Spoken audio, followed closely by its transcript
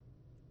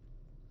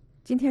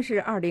今天是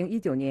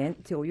2019年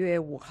9月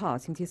5号，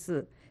星期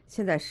四，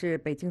现在是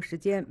北京时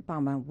间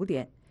傍晚5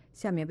点。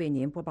下面为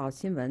您播报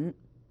新闻。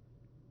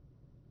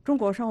中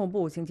国商务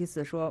部星期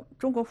四说，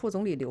中国副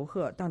总理刘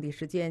鹤当地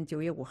时间9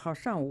月5号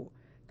上午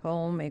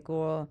同美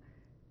国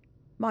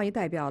贸易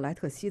代表莱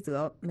特希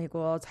泽、美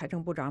国财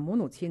政部长姆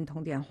努钦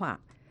通电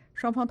话，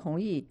双方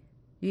同意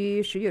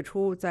于10月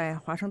初在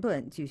华盛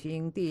顿举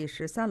行第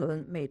13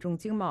轮美中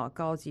经贸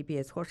高级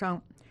别磋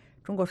商。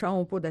中国商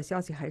务部的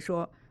消息还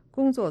说，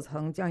工作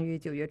层将于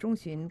9月中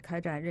旬开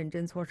展认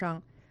真磋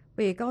商，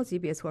为高级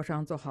别磋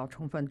商做好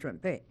充分准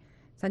备。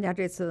参加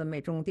这次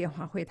美中电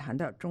话会谈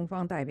的中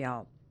方代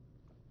表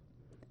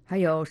还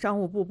有商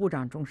务部部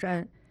长钟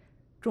山、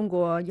中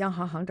国央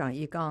行行长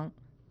易纲、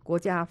国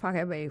家发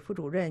改委副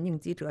主任宁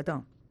吉喆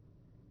等。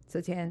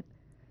此前，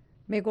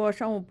美国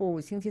商务部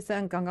星期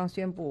三刚刚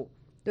宣布，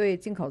对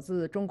进口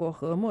自中国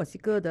和墨西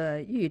哥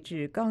的预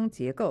制钢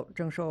结构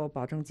征收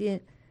保证金。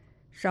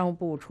商务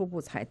部初步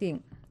裁定，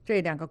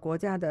这两个国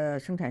家的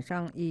生产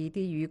商以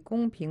低于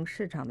公平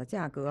市场的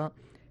价格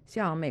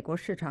向美国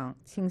市场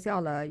倾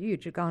销了预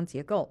制钢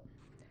结构。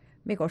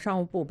美国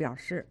商务部表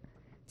示，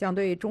将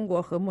对中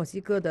国和墨西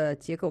哥的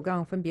结构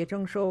钢分别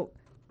征收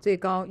最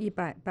高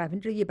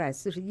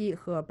141%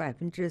和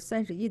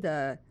31%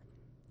的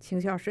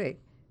倾销税，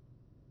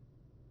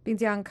并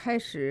将开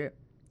始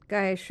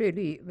该税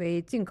率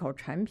为进口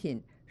产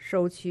品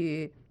收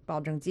取保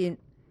证金。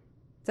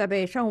在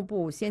被商务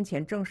部先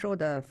前征收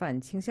的反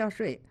倾销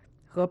税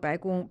和白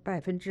宫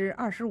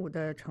25%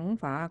的惩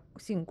罚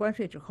性关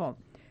税之后，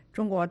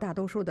中国大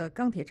多数的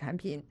钢铁产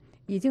品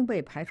已经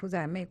被排除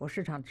在美国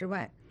市场之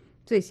外。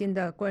最新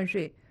的关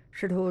税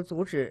试图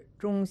阻止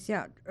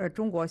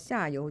中国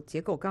下游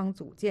结构钢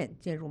组件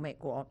进入美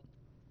国。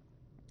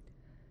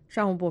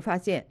商务部发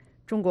现，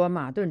中国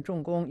马顿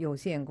重工有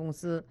限公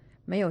司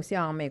没有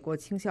向美国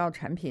倾销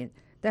产品，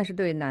但是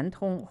对南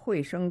通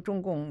汇升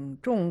重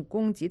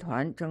工集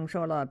团征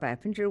收了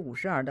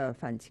52%的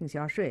反倾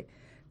销税，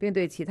并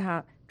对其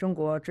他中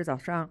国制造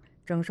商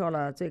征收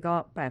了最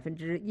高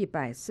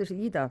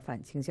141%的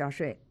反倾销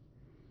税。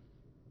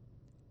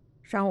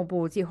商务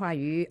部计划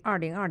于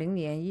2020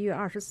年1月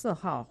24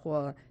号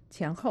或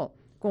前后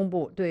公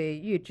布对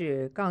预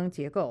制钢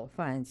结构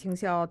反倾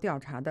销调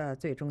查的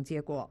最终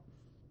结果。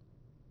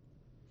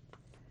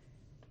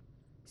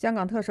香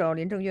港特首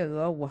林郑月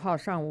娥5号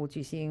上午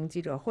举行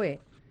记者会，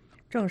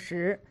证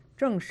实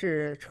正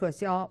式撤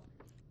销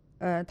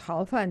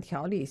逃犯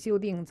条例修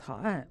订草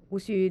案，无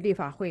需立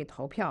法会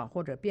投票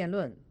或者辩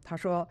论。他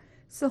说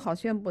，4号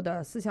宣布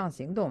的4项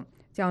行动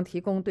将提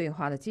供对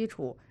话的基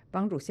础，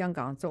帮助香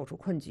港走出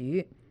困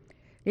局。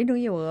林郑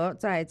月娥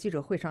在记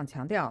者会上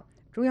强调，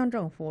中央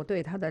政府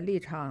对她的立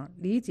场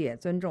理解、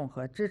尊重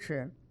和支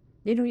持。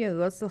林郑月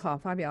娥4号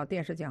发表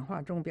电视讲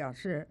话中表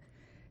示，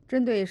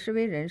针对示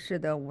威人士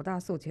的5大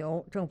诉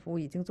求，政府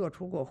已经做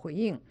出过回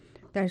应，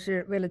但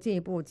是为了进一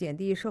步减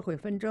低社会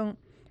纷争，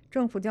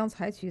政府将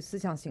采取4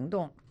项行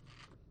动，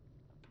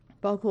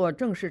包括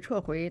正式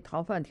撤回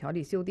逃犯条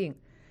例修订，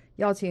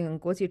邀请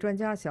国际专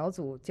家小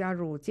组加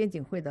入监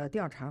警会的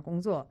调查工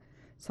作，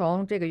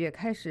从这个月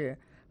开始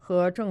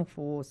和政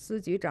府司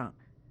局长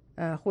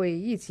会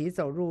一起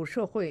走入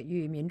社会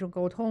与民众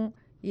沟通，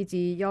以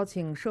及邀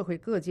请社会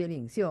各界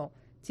领袖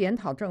检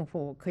讨政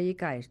府可以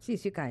继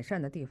续改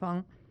善的地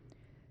方。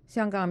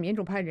香港民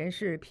主派人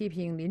士批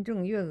评林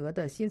郑月娥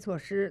的新措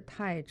施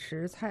太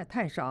迟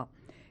太少，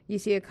一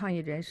些抗议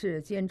人士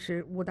坚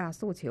持5大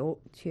诉求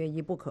缺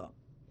一不可。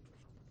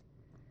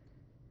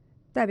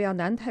代表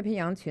南太平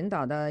洋群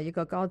岛的一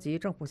个高级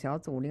政府小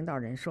组领导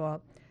人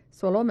说，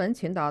所罗门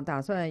群岛打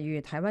算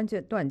与台湾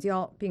断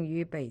交，并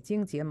与北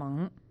京结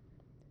盟。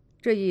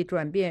这一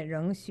转变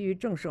仍需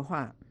正式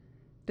化，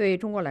对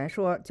中国来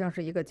说将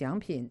是一个奖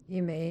品，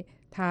因为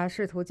他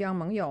试图将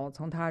盟友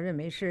从他认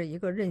为是一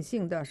个任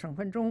性的省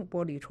份中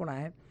剥离出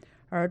来，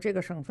而这个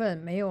省份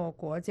没有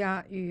国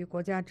家与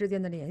国家之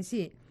间的联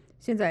系。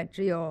现在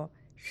只有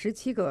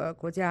17个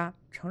国家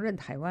承认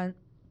台湾。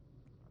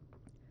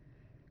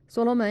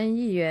所罗门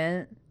议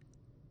员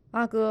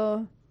阿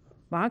戈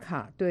瓦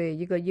卡对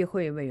一个议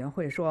会委员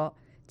会说，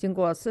经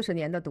过40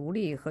年的独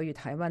立和与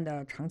台湾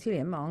的长期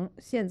联盟，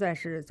现在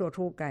是做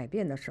出改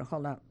变的时候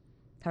了。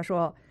他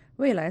说，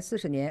未来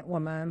40年我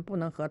们不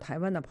能和台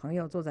湾的朋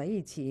友坐在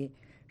一起，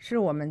是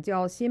我们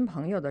交新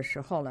朋友的时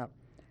候了，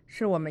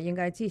是我们应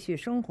该继续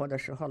生活的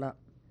时候了。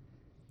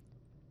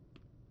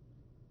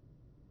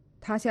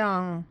他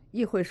向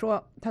议会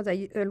说，他在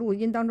录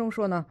音当中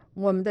说呢，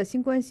我们的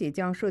新关系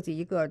将涉及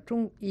一个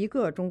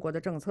中国的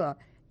政策，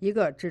一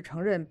个只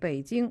承认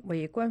北京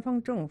为官方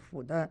政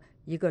府的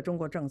一个中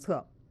国政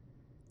策。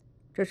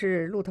这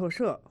是路透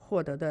社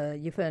获得的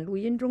一份录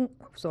音中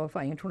所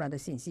反映出来的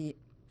信息。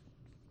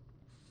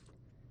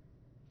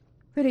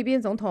菲律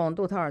宾总统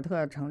杜特尔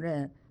特承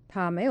认，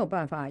他没有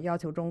办法要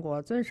求中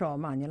国遵守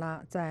马尼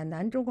拉在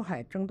南中国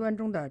海争端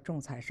中的仲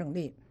裁胜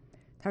利。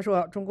他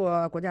说，中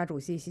国国家主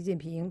席习近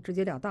平直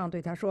截了当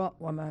对他说，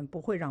我们不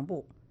会让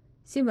步。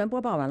新闻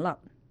播报完了，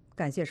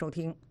感谢收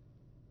听。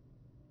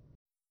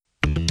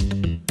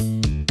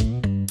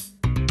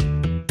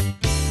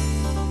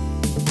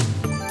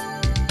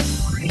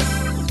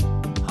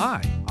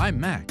I'm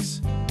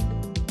Max.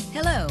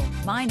 Hello,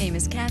 my name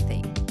is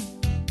Kathy.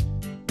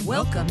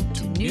 Welcome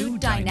to New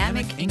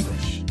Dynamic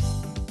English.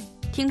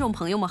 听众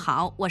朋友们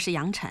好，我是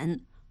杨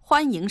晨，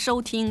欢迎收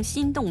听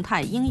新动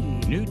态英语。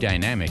New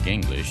Dynamic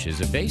English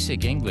is a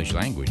basic English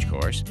language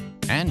course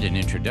and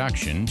an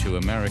introduction to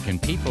American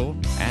people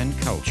and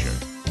culture.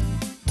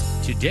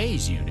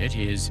 Today's unit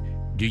is,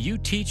 Do you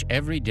teach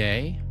every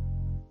day?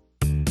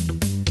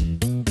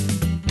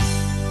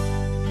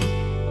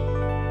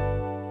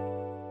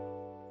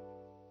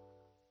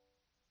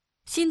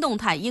 新动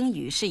态英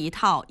语是一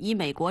套以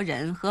美国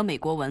人和美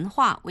国文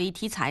化为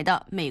题材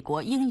的美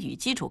国英语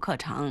基础课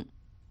程，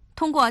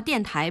通过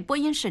电台播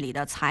音室里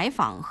的采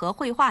访和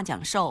绘画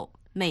讲授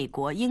美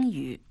国英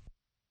语。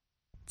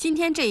今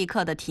天这一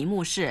课的题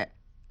目是：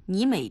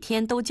你每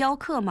天都教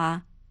课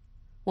吗？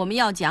我们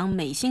要讲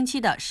每星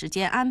期的时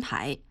间安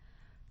排，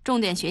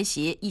重点学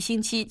习一星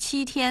期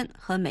7天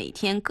和每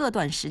天各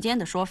段时间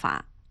的说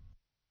法。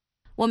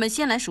我们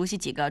先来熟悉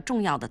几个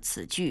重要的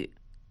词句。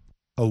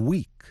 A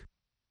week.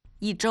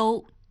 一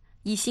周，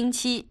一星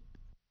期。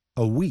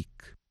 A week.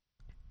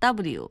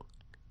 W-E-E-K.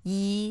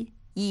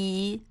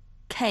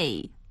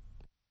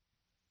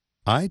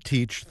 I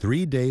teach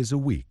 3 days a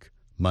week,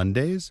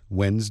 Mondays,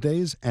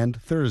 Wednesdays, and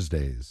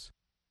Thursdays.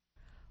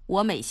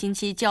 我每星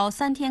期教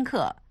3天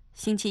课，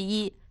星期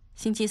一、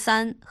星期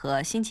三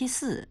和星期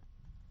四。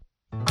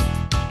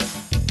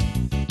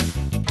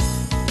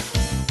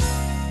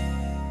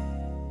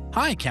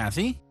 Hi,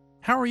 Kathy.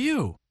 How are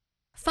you?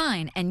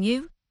 Fine, and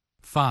you?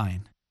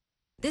 Fine.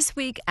 This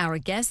week, our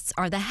guests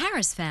are the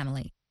Harris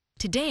family.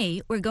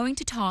 Today, we're going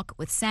to talk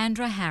with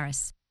Sandra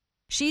Harris.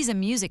 She's a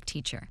music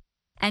teacher,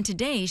 and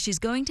today she's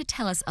going to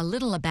tell us a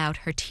little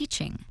about her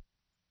teaching.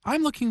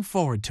 I'm looking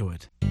forward to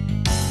it.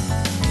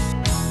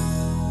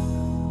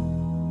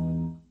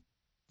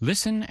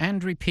 Listen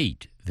and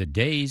repeat the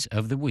days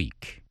of the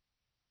week.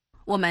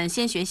 我们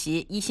先学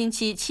习一星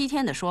期7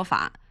天的说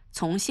法，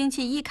从星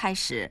期一开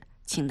始，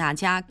请大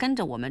家跟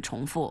着我们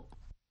重复。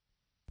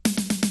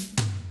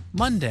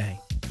 Monday,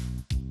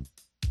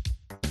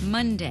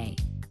 Monday,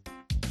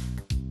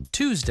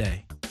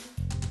 Tuesday,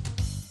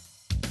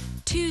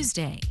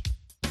 Tuesday,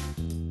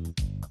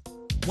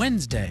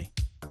 Wednesday,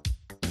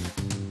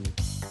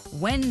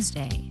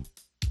 Wednesday,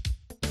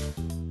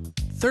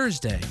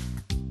 Thursday,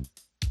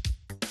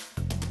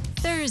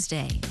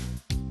 Thursday,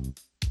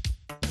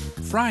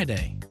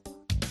 Friday,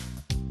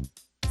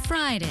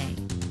 Friday,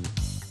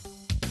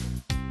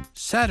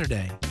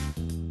 Saturday,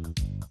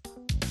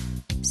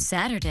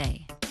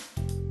 Saturday,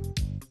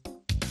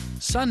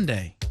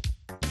 Sunday,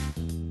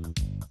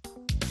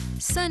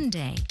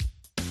 Sunday.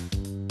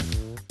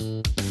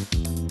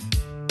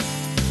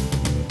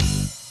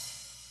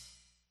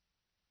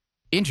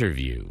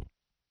 Interview.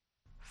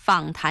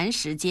 访谈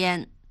时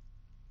间。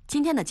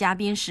今天的嘉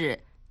宾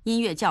是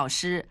音乐教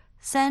师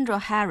Sandra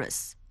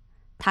Harris，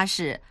 她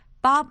是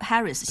Bob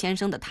Harris 先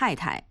生的太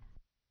太。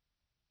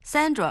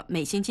Sandra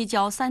每星期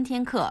教3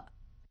天课。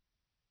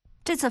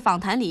这次访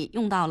谈里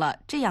用到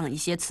了这样一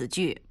些词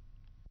句：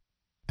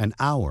 An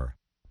hour.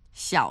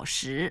 小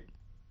时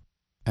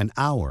An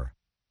hour.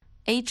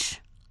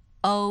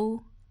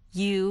 H-O-U-R。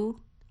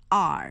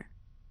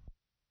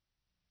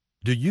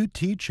 Do you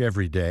teach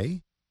every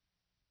day?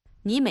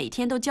 你每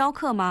天都教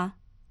课吗？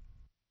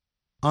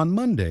 On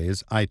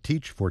Mondays, I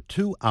teach for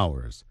 2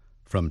 hours,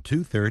 from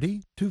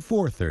 2:30 to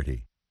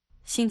 4:30.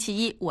 星期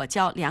一我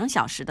教2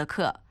小时的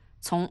课，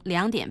从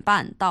2点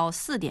半到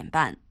4点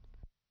半。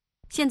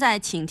现在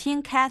请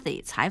听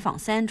Kathy 采访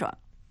Sandra。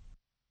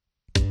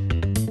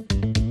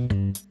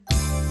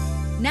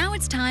 Now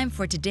it's time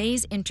for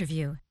today's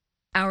interview.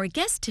 Our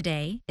guest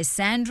today is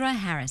Sandra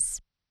Harris.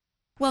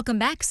 Welcome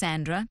back,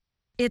 Sandra.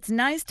 It's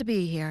nice to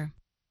be here.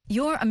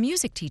 You're a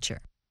music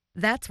teacher.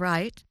 That's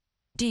right.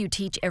 Do you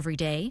teach every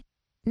day?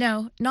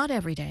 No, not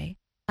every day.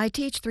 I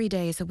teach 3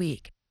 days a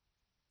week.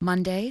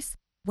 Mondays,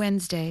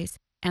 Wednesdays,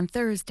 and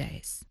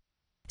Thursdays.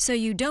 So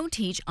you don't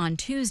teach on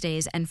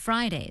Tuesdays and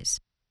Fridays.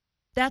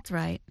 That's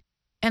right.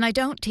 And I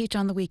don't teach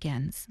on the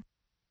weekends.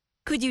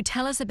 Could you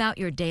tell us about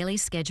your daily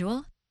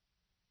schedule?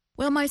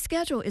 Well, my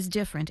schedule is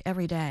different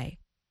every day.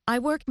 I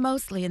work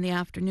mostly in the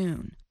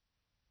afternoon.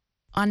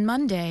 On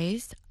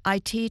Mondays, I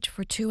teach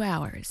for 2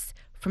 hours,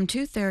 from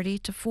 2:30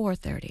 to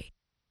 4:30.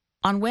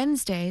 On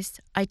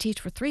Wednesdays, I teach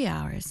for 3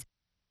 hours,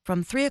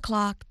 from 3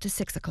 o'clock to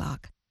 6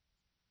 o'clock.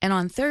 And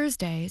on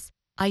Thursdays,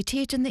 I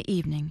teach in the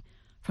evening,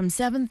 from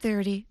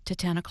 7:30 to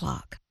 10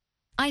 o'clock.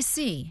 I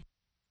see.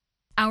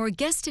 Our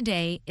guest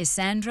today is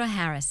Sandra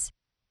Harris.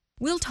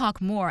 We'll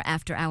talk more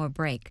after our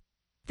break.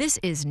 This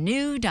is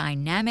New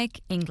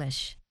Dynamic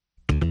English.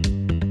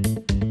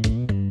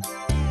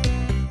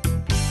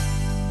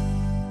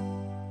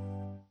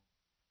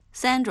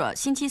 Sandra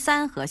星期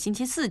三和星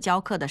期四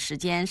教课的时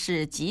间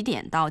是几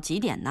点到几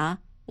点呢？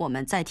我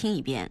们再听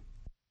一遍。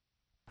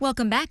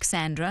 Welcome back,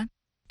 Sandra.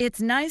 It's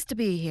nice to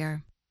be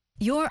here.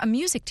 You're a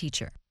music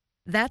teacher.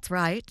 That's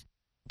right.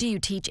 Do you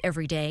teach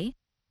every day?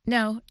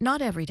 No,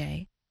 not every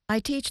day. I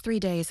teach 3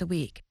 days a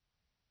week.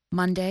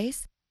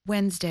 Mondays,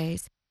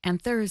 Wednesdays,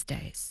 and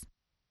Thursdays.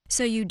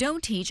 So you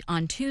don't teach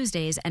on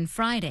Tuesdays and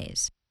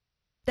Fridays.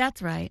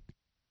 That's right.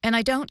 And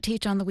I don't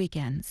teach on the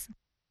weekends.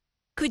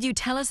 Could you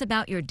tell us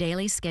about your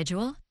daily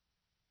schedule?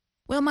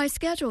 Well, my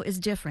schedule is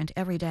different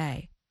every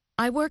day.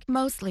 I work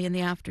mostly in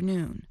the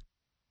afternoon.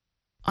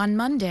 On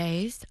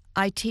Mondays,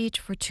 I teach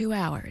for 2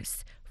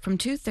 hours, from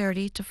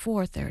 2:30 to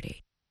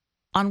 4:30.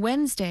 On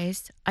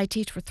Wednesdays, I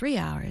teach for 3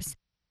 hours,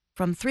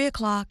 from 3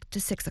 o'clock to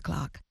 6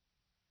 o'clock.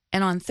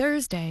 And on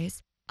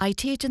Thursdays, I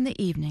teach in the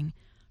evening,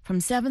 from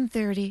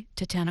 7:30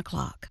 to 10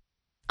 o'clock.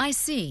 I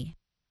see.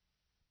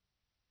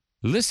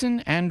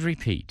 Listen and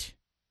repeat.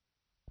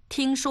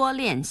 听说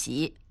练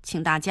习，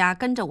请大家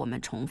跟着我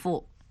们重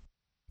复。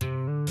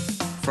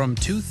From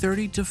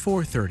 2:30 to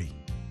 4:30.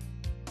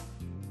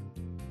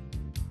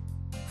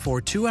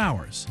 For 2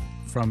 hours,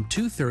 from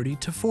 2:30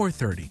 to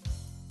 4:30.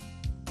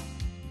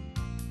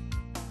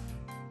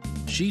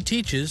 She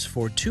teaches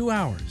for 2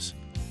 hours,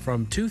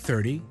 from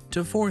 2:30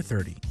 to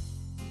 4:30.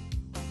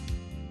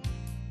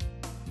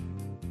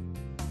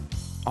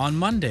 On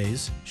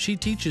Mondays, she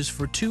teaches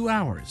for 2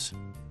 hours,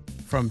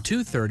 from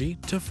 2:30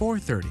 to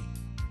 4:30.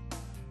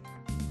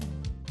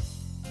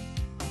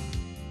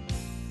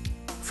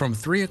 From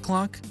 3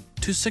 o'clock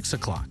to 6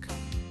 o'clock.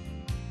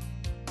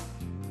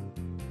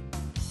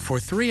 For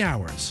 3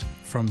 hours,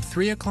 from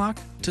 3 o'clock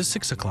to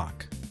 6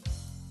 o'clock.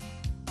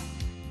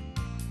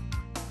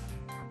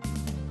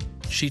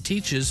 She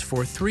teaches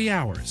for 3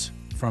 hours,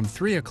 from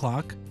 3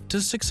 o'clock to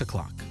 6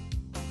 o'clock.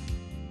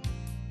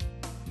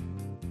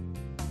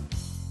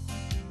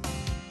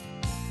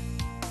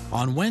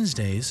 On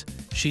Wednesdays,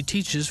 she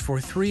teaches for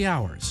 3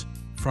 hours,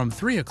 from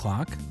 3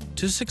 o'clock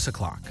to 6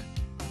 o'clock.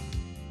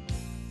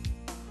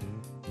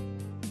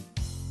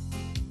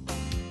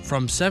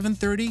 From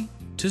 7:30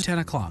 to 10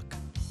 o'clock.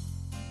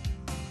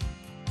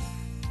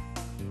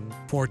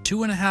 For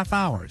 2.5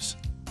 hours,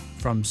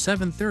 from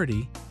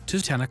 7:30 to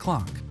 10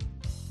 o'clock.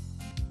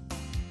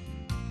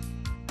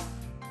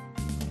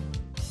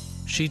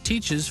 She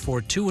teaches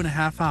for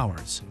 2.5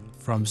 hours,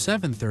 from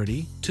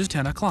 7:30 to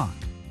 10 o'clock.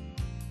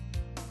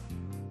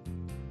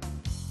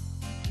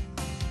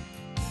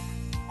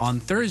 On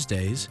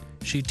Thursdays,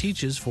 she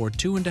teaches for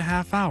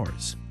 2.5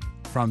 hours,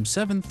 from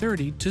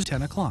 7:30 to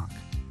 10 o'clock.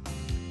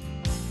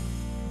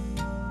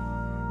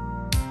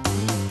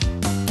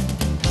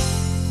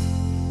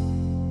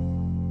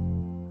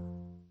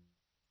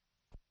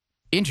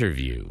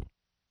 Interview.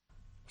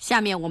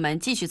 下面我们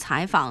继续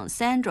采访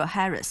Sandra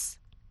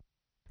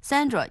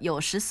Harris。Sandra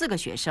有14个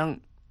学生，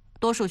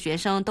多数学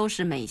生都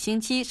是每星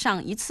期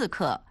上1次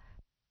课，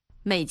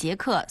每节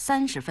课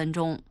30分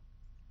钟。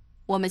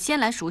我们先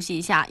来熟悉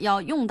一下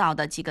要用到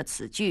的几个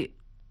词句。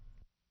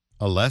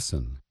A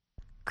lesson.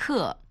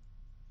 课，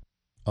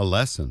 A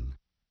lesson.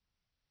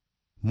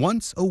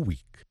 Once a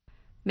week.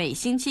 每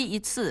星期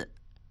1次，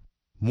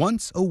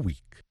 Once a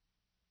week.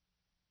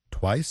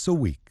 Twice a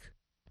week.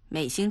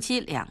 每星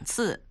期2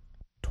次。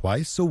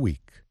Twice a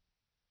week.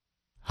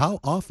 How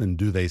often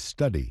do they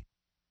study?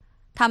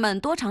 他们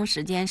多长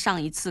时间上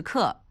1次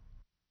课？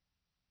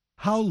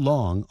 How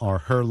long are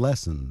her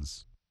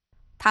lessons?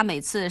 他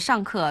每次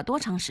上课多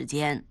长时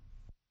间？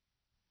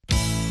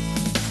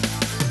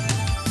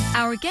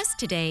 Our guest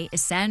today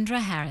is Sandra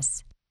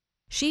Harris.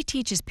 She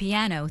teaches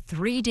piano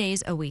 3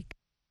 days a week.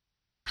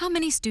 How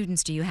many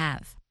students do you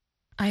have?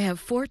 I have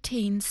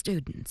 14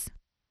 students.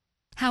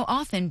 How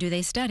often do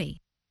they study?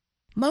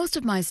 Most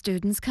of my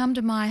students come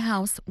to my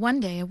house 1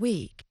 day a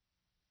week.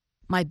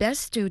 My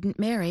best student,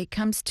 Mary,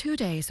 comes 2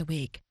 days a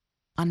week,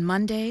 on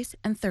Mondays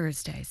and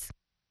Thursdays.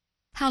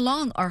 How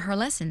long are her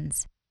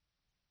lessons?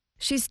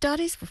 She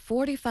studies for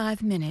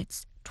 45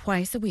 minutes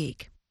twice a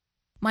week.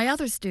 My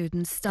other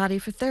students study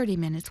for 30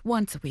 minutes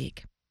once a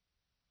week.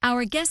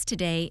 Our guest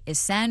today is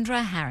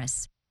Sandra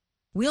Harris.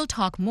 We'll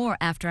talk more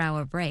after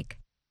our break.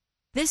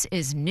 This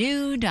is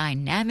New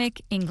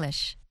Dynamic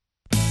English.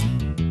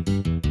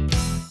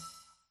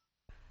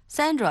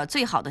 Sandra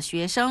最好的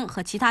学生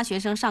和其他学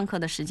生上课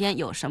的时间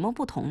有什么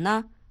不同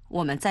呢？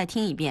我们再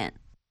听一遍。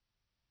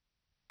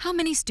How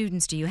many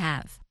students do you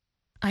have?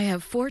 I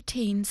have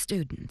 14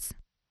 students.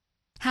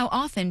 How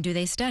often do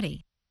they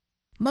study?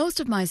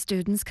 Most of my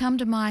students come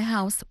to my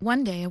house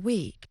 1 day a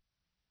week.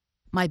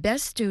 My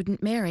best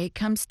student, Mary,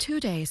 comes 2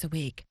 days a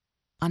week,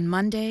 on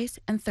Mondays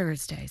and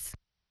Thursdays.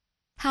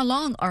 How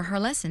long are her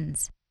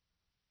lessons?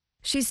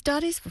 She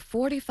studies for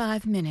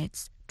 45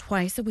 minutes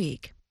twice a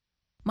week.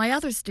 My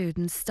other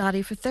students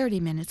study for 30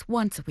 minutes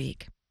once a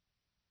week.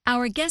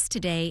 Our guest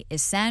today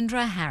is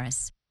Sandra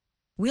Harris.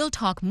 We'll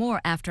talk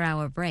more after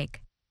our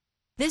break.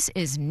 This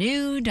is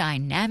New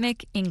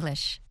Dynamic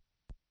English.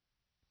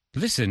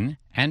 Listen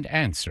and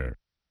answer.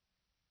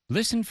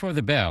 Listen for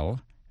the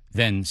bell,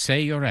 then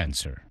say your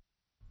answer.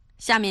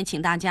 下面请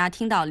大家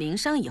听到铃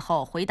声以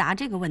后回答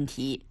这个问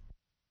题。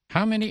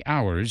How many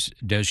hours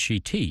does she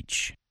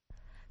teach?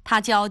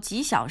 她教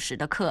几小时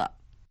的课？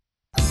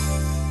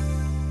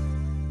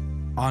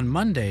 On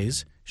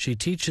Mondays, she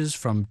teaches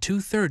from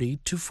 2:30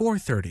 to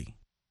 4:30.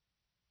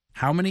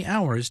 How many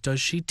hours does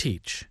she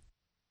teach?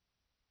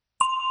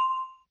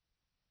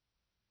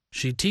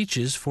 She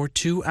teaches for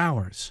 2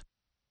 hours.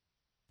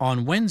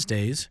 On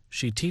Wednesdays,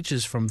 she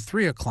teaches from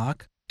 3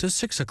 o'clock to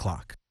 6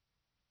 o'clock.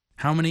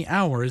 How many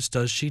hours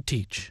does she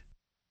teach?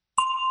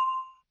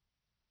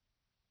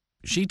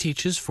 She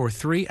teaches for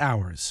 3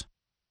 hours.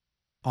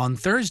 On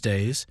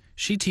Thursdays,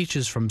 she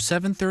teaches from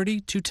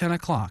 7:30 to 10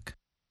 o'clock.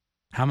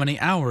 How many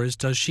hours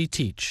does she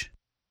teach?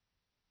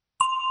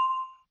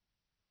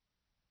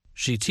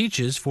 She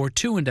teaches for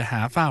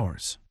 2.5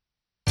 hours.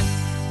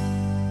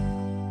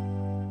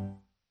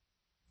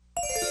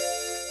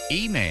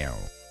 Email.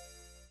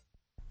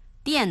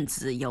 电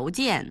子邮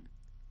件。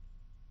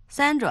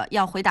Sandra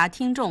要回答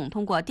听众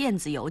通过电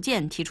子邮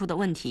件提出的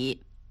问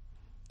题。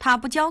她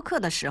不教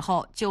课的时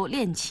候就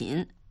练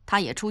琴，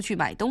她也出去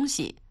买东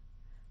西。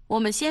我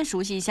们先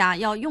熟悉一下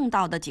要用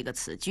到的几个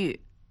词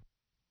句。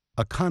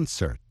A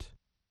concert.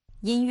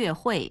 音乐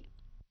会。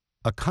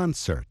A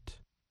concert.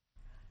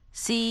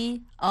 concert.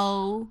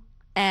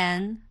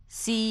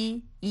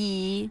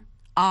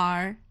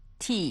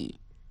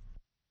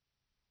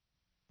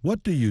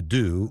 What do you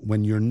do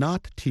when you're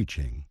not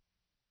teaching?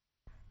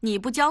 你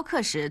不教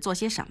课时做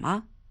些什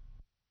么？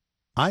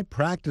 I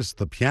practice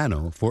the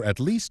piano for at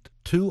least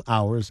 2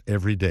 hours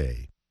every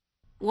day.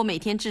 我每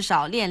天至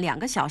少练2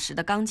个小时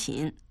的钢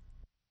琴。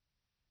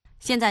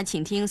现在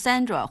请听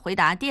Sandra 回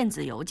答电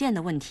子邮件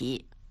的问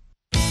题。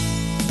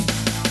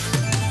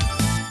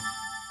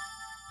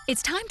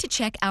It's time to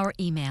check our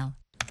email.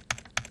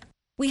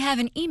 We have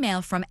an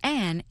email from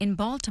Anne in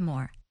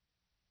Baltimore.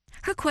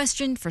 Her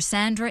question for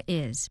Sandra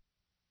is,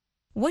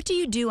 what do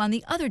you do on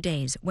the other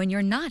days when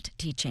you're not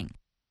teaching?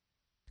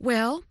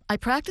 Well, I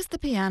practice the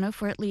piano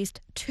for at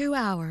least 2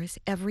 hours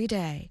every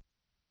day.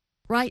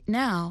 Right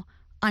now,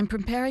 I'm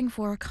preparing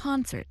for a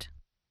concert.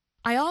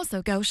 I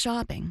also go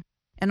shopping,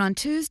 and on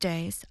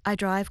Tuesdays, I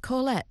drive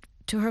Colette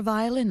to her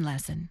violin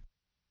lesson.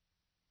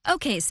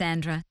 Okay,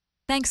 Sandra.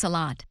 Thanks a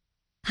lot.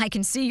 I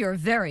can see you're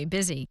very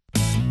busy.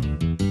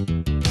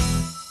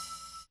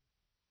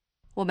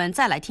 我们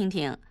再来听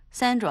听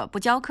Sandra 不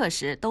教课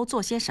时都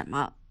做些什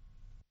么。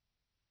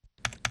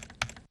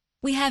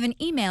We have an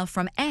email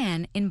from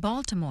Anne in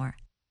Baltimore.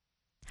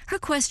 Her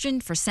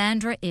question for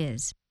Sandra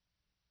is,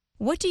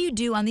 what do you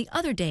do on the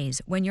other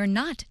days when you're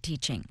not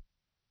teaching?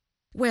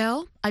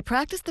 Well, I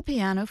practice the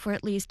piano for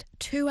at least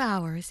 2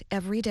 hours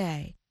every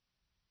day.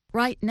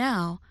 Right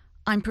now,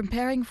 I'm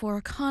preparing for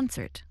a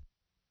concert.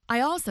 I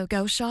also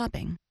go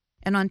shopping,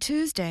 and on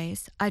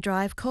Tuesdays, I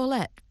drive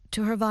Colette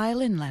to her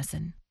violin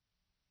lesson.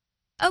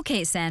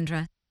 Okay,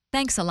 Sandra.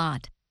 Thanks a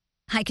lot.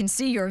 I can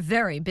see you're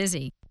very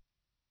busy.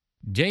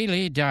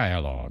 Daily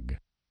Dialogue.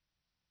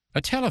 A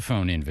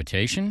Telephone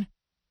Invitation,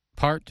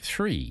 Part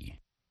 3.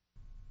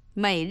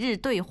 每日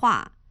对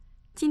话。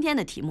今天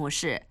的题目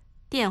是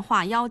电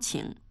话邀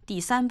请第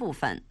3部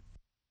分。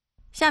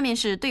下面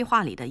是对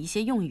话里的一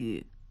些用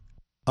语。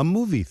A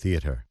movie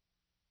theater.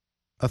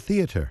 A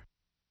theater.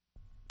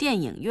 电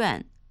影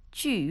院、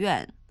剧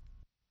院。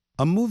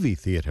A movie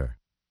theater.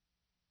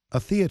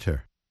 A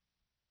theater.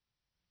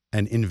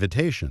 An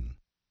invitation.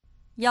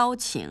 邀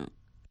请。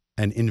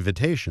An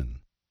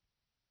invitation.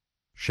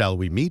 Shall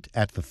we meet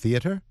at the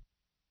theater?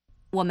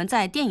 我们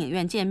在电影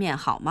院见面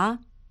好吗？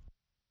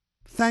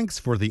 Thanks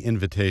for the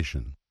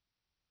invitation.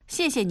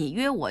 谢谢你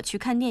约我去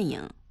看电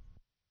影。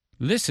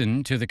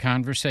 Listen to the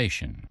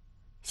conversation.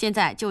 现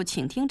在就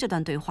请听这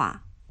段对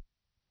话。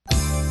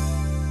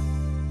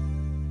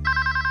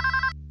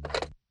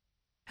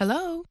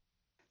Hello.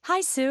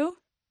 Hi, Sue.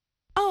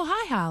 Oh,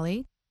 hi,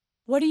 Holly.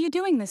 What are you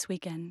doing this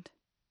weekend?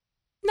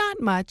 Not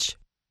much.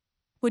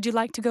 Would you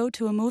like to go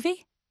to a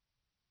movie?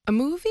 A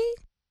movie?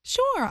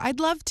 Sure, I'd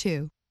love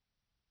to.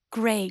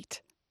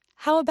 Great.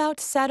 How about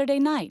Saturday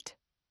night?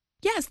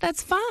 Yes,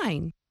 that's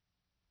fine.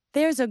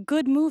 There's a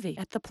good movie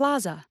at the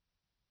plaza.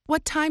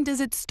 What time does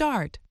it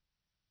start?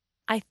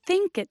 I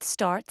think it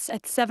starts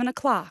at 7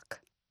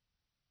 o'clock.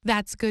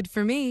 That's good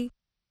for me.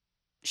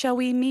 Shall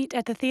we meet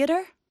at the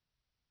theater?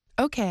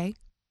 Okay.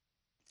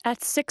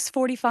 At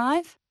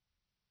 6:45?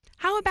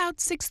 How about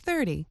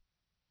 6:30?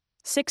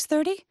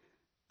 6:30?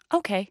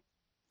 Okay.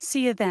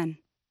 See you then.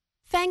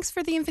 Thanks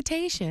for the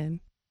invitation.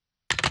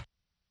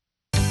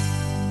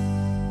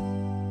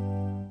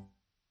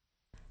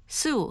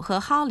 Sue 和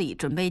Holly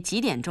准备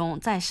几点钟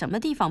在什么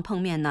地方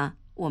碰面呢？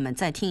我们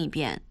再听一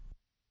遍。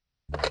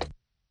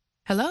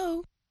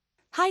Hello.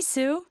 Hi,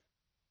 Sue.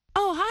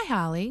 Oh, hi,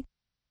 Holly.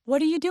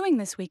 What are you doing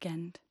this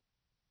weekend?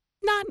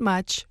 Not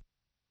much.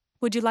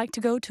 Would you like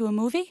to go to a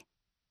movie?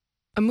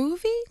 A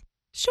movie?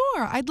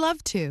 Sure, I'd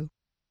love to.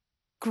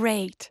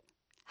 Great.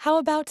 How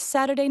about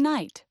Saturday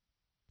night?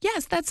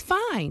 Yes, that's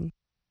fine.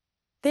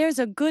 There's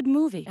a good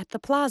movie at the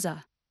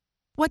plaza.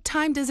 What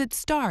time does it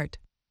start?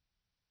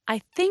 I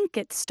think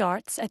it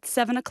starts at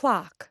 7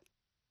 o'clock.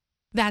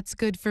 That's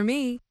good for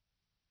me.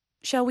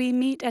 Shall we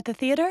meet at the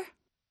theater?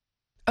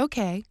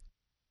 Okay.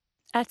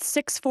 At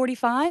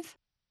 6:45?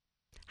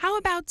 How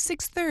about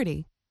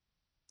 6:30?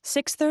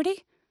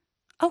 6:30?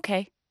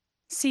 Okay.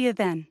 See you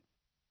then.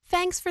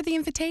 Thanks for the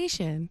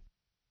invitation.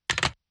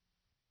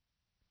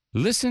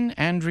 Listen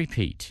and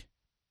repeat.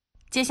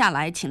 接下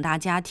来请大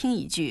家听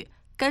一句，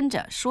跟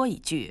着说一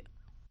句。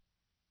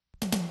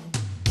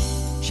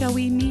Shall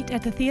we meet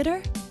at the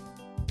theater?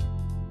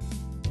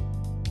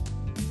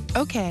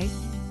 Okay.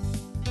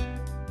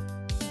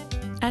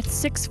 At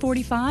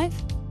 6:45?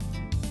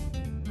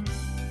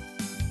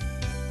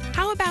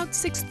 How about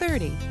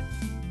 6:30?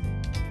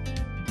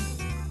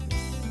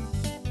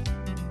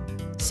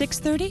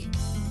 6:30?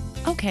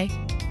 Okay.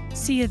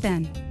 See you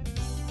then.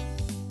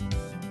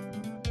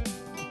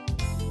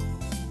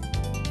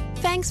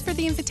 Thanks for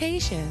the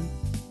invitation.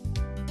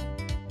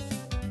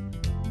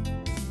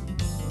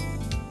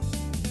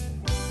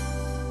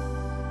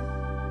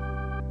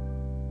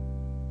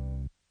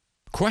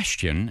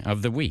 Question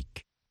of the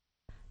week.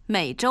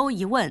 每周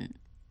一问。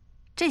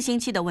这星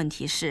期的问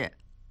题是：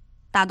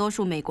大多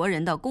数美国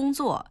人的工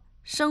作、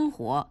生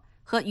活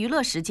和娱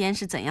乐时间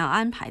是怎样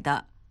安排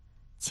的？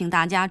请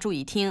大家注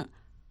意听，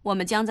我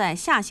们将在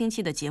下星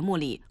期的节目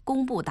里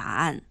公布答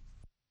案。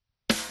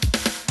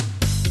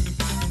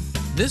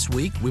This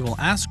week, we will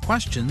ask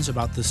questions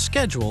about the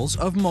schedules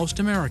of most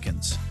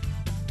Americans.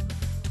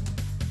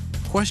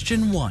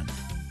 Question 1.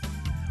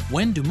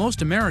 When do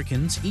most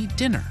Americans eat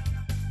dinner?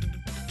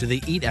 Do they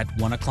eat at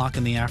 1 o'clock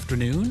in the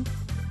afternoon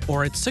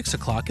or at 6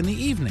 o'clock in the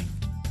evening?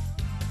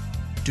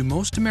 Do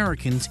most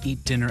Americans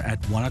eat dinner at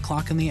 1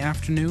 o'clock in the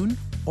afternoon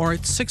or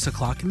at 6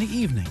 o'clock in the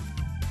evening?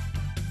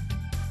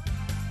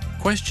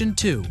 Question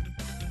 2.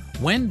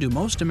 When do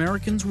most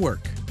Americans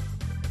work?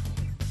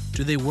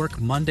 Do they work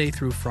Monday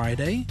through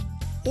Friday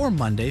or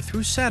Monday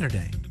through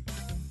Saturday?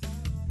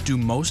 Do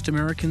most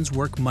Americans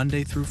work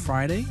Monday through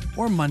Friday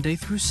or Monday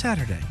through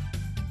Saturday?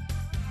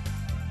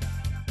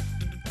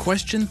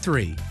 Question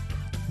 3.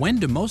 When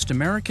do most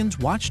Americans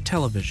watch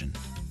television?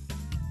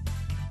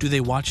 Do they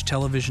watch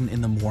television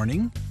in the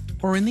morning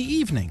or in the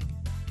evening?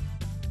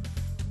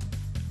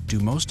 Do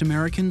most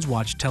Americans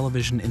watch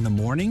television in the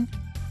morning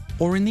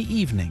or in the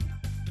evening?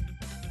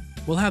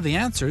 We'll have the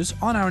answers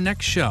on our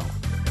next show.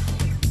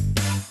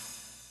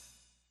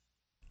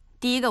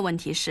 第一个问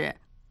题是：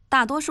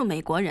大多数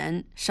美国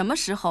人什么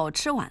时候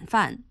吃晚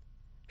饭？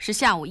是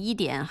下午1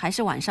点还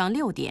是晚上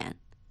6点？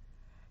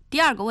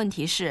第二个问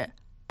题是：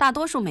大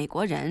多数美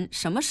国人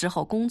什么时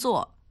候工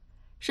作？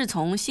是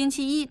从星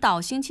期一到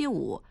星期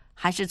五，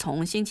还是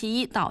从星期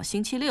一到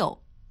星期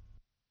六？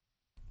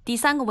第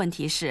三个问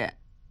题是：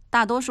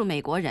大多数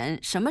美国人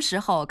什么时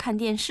候看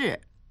电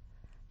视？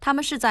他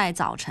们是在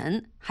早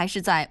晨还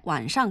是在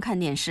晚上看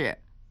电视？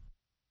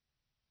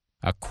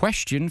 A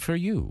question for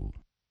you.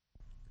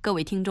 各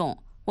位听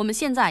众，我们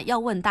现在要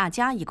问大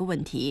家一个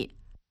问题。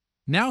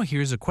Now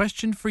here's a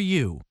question for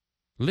you.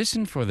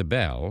 Listen for the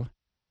bell,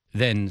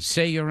 then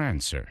say your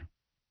answer.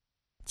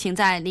 请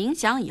在铃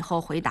响以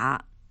后回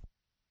答。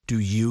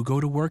Do you go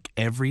to work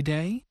every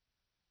day?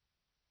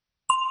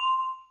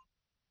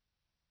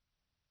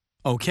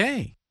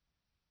 Okay.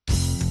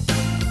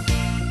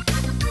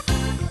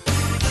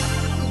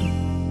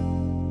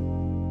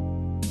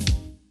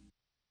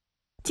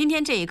 今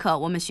天这一课，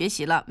我们学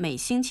习了每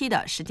星期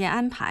的时间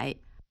安排，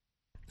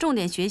重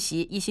点学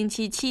习1星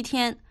期7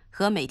天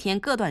和每天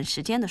各段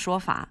时间的说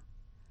法。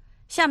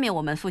下面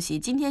我们复习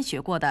今天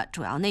学过的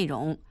主要内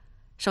容。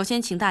首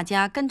先，请大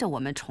家跟着我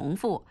们重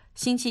复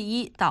星期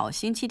一到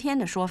星期天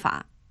的说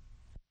法。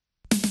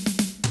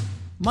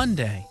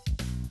Monday,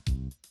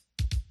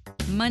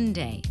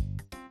 Monday,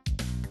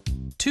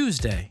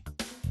 Tuesday,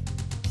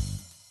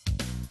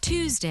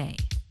 Tuesday,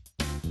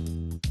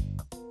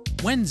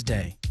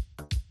 Wednesday,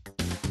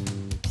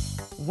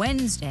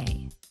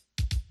 Wednesday,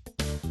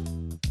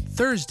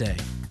 Thursday,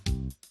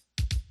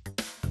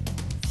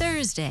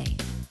 Thursday,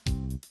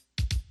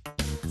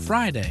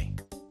 Friday,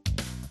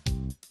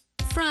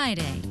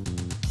 Friday,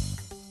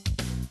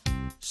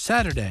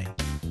 Saturday,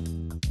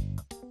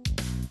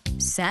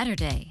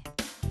 Saturday,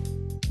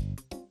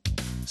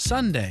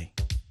 Sunday,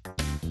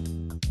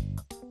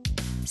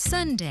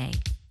 Sunday.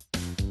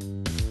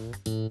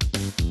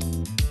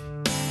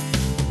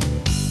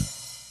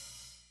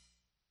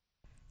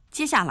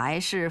 接下来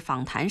是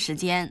访谈时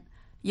间，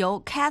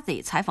由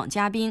Kathy 采访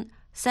嘉宾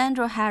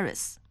Sandra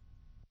Harris。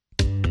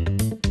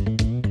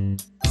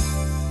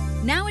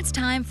 Now it's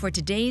time for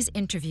today's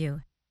interview.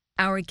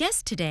 Our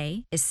guest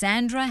today is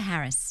Sandra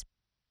Harris.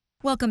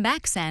 Welcome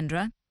back,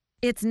 Sandra.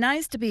 It's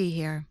nice to be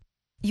here.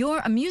 You're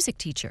a music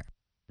teacher.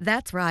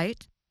 That's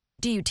right.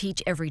 Do you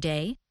teach every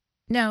day?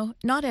 No,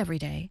 not every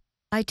day.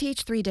 I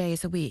teach 3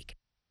 days a week.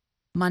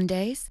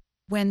 Mondays,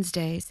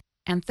 Wednesdays,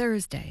 and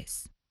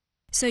Thursdays.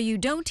 So you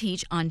don't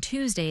teach on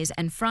Tuesdays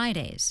and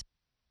Fridays.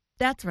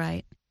 That's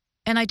right.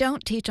 And I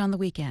don't teach on the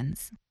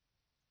weekends.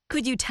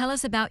 Could you tell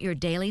us about your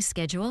daily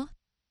schedule?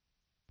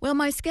 Well,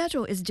 my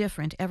schedule is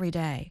different every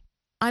day.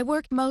 I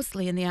work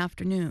mostly in the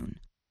afternoon.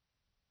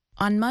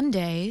 On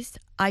Mondays,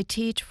 I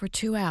teach for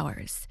 2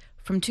 hours,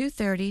 from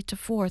 2:30 to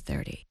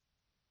 4:30.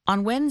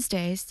 On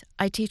Wednesdays,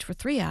 I teach for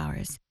 3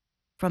 hours,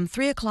 from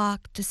 3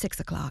 o'clock to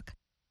 6 o'clock.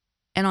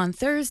 And on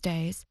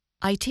Thursdays,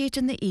 I teach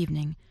in the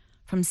evening,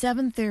 from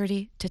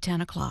 7:30 to 10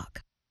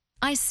 o'clock.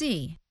 I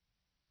see.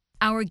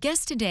 Our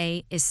guest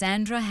today is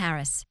Sandra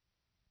Harris.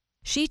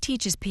 She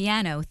teaches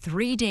piano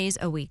 3 days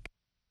a week.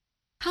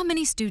 How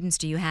many students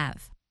do you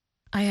have?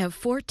 I have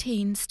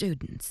 14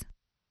 students.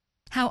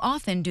 How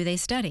often do they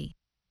study?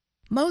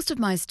 Most of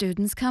my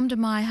students come to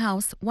my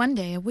house 1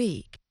 day a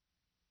week.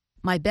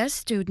 My best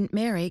student,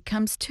 Mary,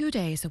 comes 2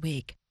 days a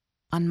week,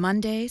 on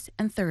Mondays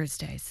and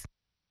Thursdays.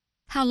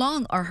 How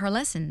long are her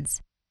lessons?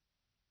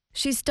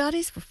 She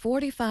studies for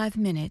 45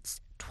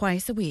 minutes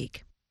twice a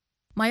week.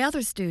 My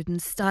other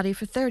students study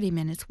for 30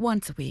 minutes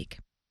once a week.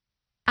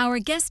 Our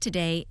guest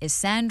today is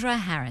Sandra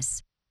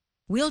Harris.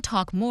 We'll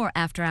talk more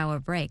after our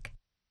break.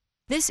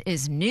 This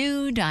is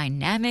New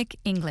Dynamic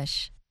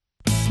English.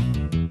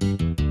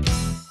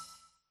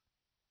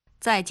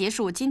 在结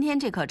束今天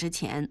这课之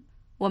前，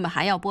我们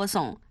还要播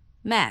送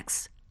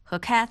Max 和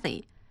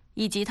Kathy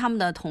以及他们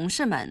的同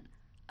事们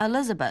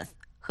Elizabeth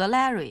和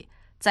Larry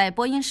在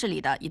播音室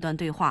里的一段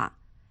对话，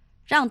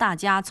让大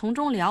家从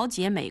中了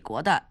解美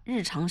国的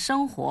日常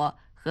生活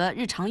和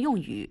日常用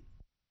语。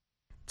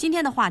今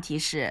天的话题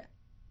是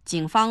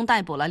警方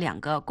逮捕了2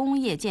个工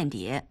业间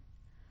谍，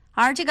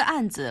而这个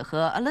案子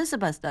和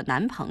Elizabeth 的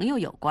男朋友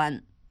有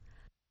关。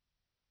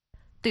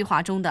对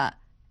话中的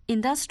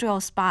industrial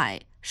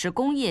spy 是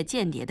工业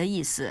间谍的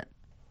意思。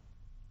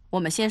我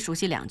们先熟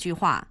悉2句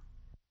话。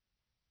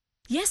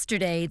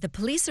Yesterday, the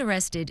police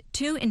arrested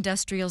 2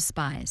 industrial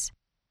spies.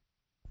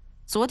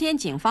 昨天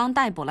警方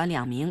逮捕了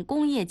2名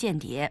工业间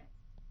谍。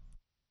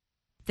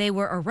They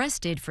were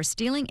arrested for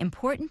stealing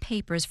important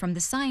papers from the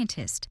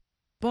scientist,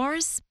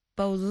 Boris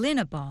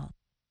Bolinabal.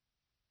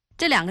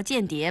 这2个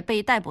间谍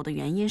被逮捕的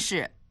原因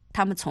是，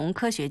他们从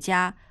科学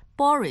家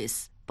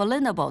Boris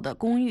Bolinabal 的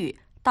公寓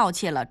盗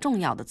窃了重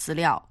要的资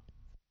料。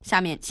下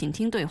面请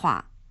听对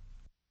话。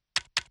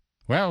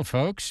Well,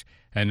 folks,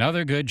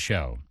 another good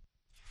show.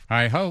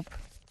 I hope.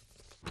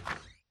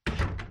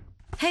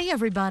 Hey,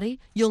 everybody,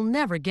 you'll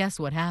never guess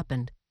what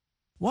happened.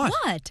 What?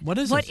 What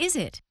is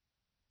it?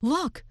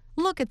 Look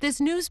at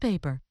this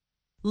newspaper.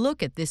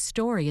 Look at this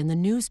story in the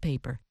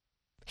newspaper.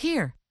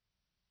 Here,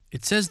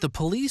 It says the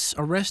police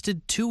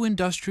arrested 2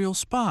 industrial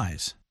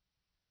spies.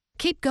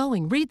 keep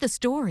going, read the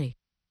story.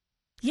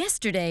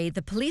 Yesterday,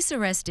 the police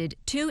arrested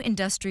 2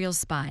 industrial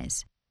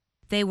spies.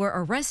 They were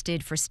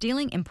arrested for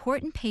stealing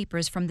important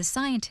papers from the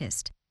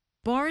scientist,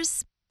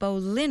 Boris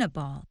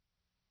Bolinabal.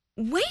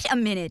 Wait a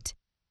minute!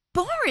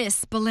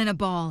 Boris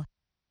Bolinabal!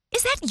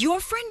 Is that your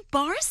friend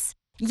Boris?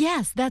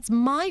 Yes, that's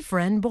my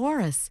friend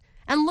Boris.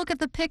 And look at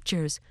the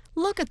pictures.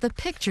 Look at the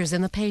pictures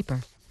in the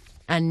paper.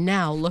 And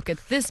now look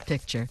at this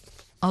picture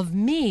of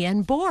me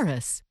and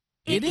Boris.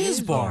 It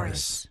is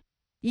Boris.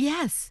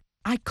 Yes,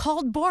 I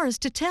called Boris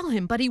to tell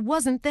him, but he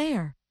wasn't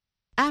there.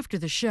 After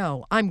the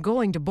show, I'm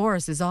going to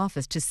Boris's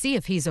office to see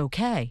if he's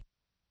okay.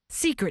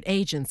 Secret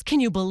agents, can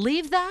you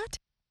believe that?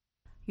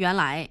 原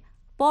来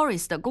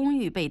Boris 的公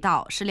寓被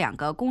盗是2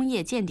个工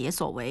业间谍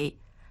所为，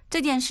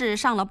这件事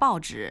上了报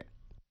纸，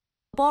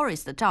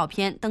 Boris 的照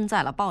片登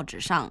在了报纸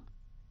上，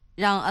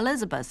让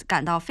Elizabeth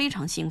感到非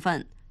常兴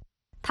奋，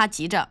她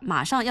急着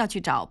马上要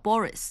去找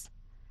Boris。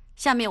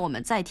 下面我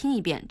们再听一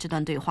遍这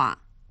段对话。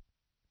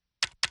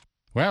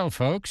 Well,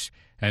 folks,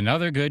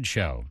 another good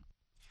show.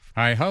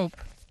 I hope.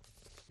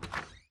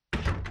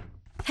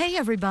 Hey,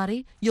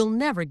 everybody, you'll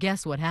never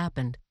guess what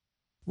happened.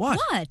 What?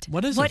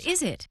 What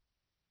is it?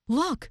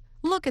 Look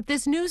at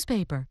this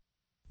newspaper.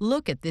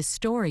 Look at this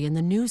story in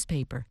the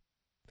newspaper.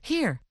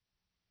 Here,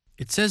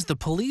 It says the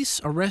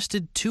police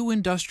arrested 2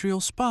 industrial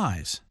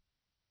spies.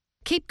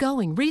 keep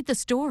going, read the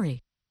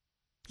story.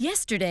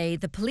 Yesterday,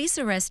 the police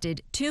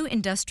arrested 2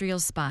 industrial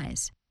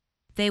spies.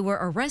 They were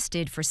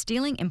arrested for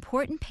stealing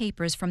important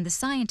papers from the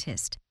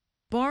scientist,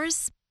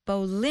 Boris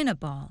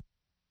Bolinabal.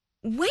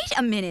 Wait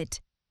a minute!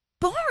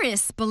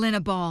 Boris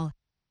Bolinabal!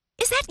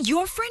 Is that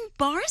your friend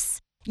Boris?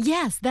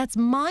 Yes, that's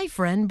my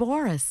friend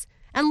Boris.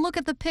 And look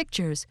at the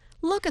pictures.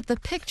 Look at the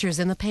pictures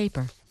in the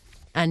paper.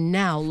 And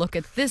now look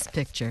at this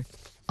picture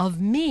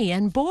of me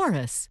and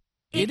Boris.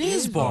 It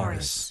is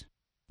Boris.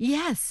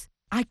 Yes,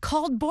 I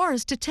called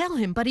Boris to tell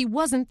him, but he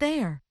wasn't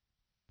there.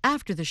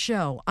 After the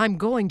show, I'm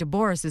going to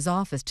Boris's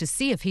office to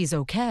see if he's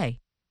okay.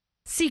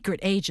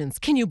 Secret agents,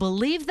 can you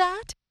believe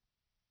that?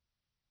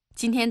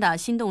 今天的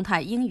新动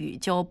态英语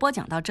就播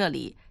讲到这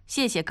里，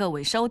谢谢各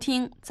位收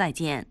听，再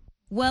见。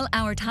 Well,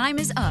 our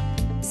time is up.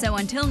 So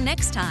until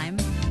next time,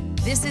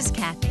 this is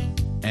Kathy.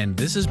 And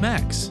this is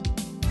Max.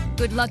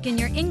 Good luck in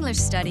your English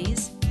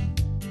studies.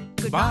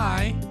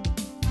 Bye.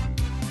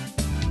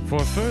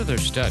 For further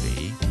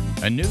study,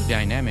 a new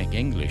dynamic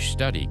English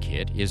study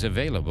kit is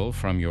available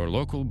from your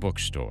local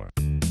bookstore.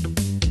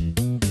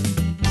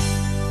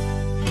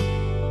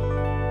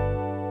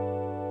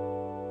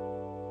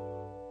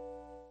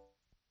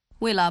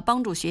 为了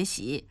帮助学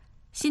习，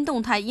新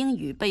动态英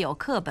语备有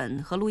课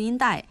本和录音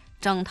带，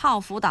整套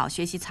辅导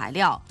学习材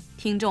料，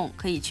听众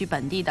可以去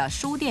本地的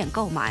书店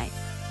购买。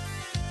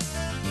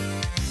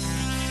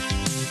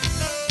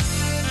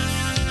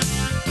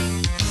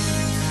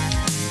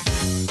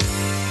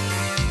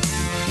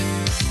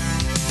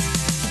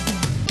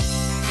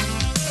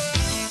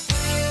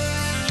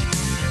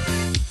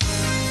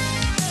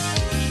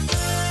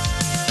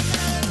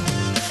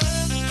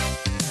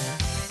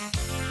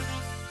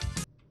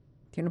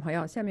听众朋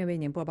友，下面为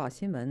您播报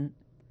新闻。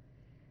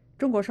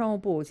中国商务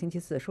部星期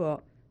四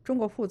说，中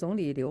国副总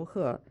理刘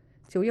鹤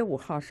9月5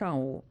号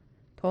上午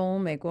同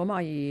美国贸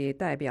易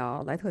代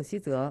表莱特希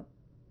泽、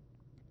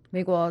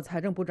美国财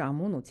政部长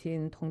姆努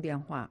钦通电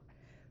话，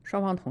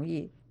双方同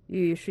意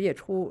于10月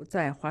初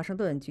在华盛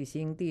顿举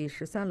行第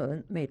13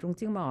轮美中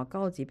经贸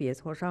高级别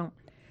磋商。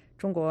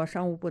中国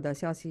商务部的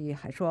消息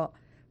还说，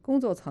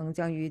工作层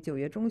将于9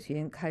月中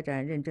旬开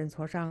展认真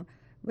磋商，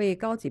为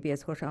高级别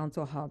磋商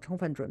做好充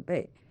分准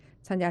备。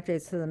参加这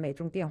次美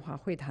中电话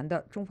会谈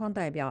的中方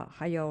代表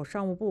还有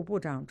商务部部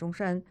长钟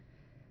山、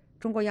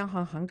中国央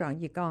行行长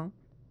易纲、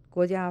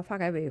国家发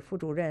改委副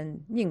主任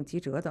宁吉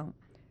喆等。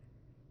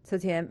此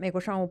前，美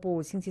国商务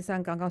部星期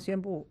三刚刚宣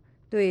布，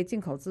对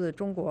进口自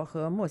中国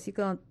和墨西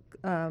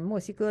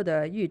哥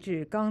的预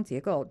制钢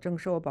结构征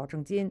收保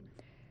证金。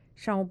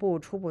商务部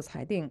初步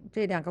裁定，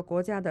这2个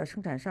国家的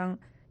生产商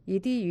以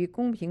低于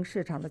公平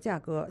市场的价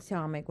格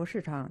向美国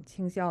市场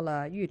倾销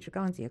了预制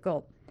钢结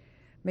构。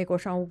美国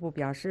商务部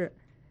表示，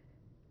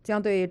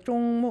将对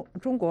中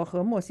国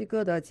和墨西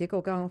哥的结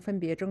构钢分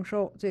别征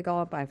收最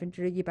高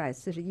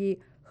141%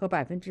和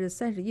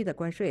31%的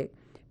关税，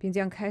并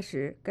将开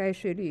始该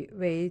税率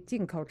为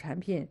进口产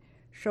品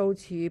收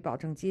取保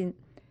证金。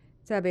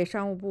在被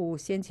商务部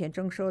先前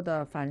征收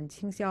的反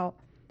倾销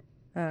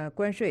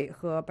关税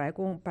和白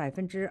宫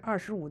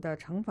25%的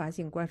惩罚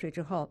性关税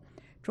之后，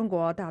中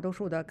国大多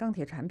数的钢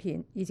铁产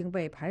品已经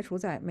被排除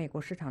在美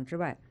国市场之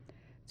外。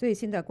最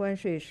新的关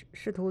税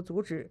试图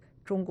阻止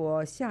中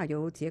国下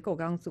游结构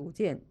钢组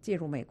件进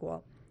入美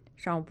国。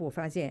商务部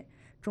发现，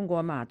中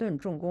国马顿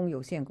重工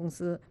有限公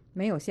司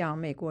没有向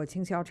美国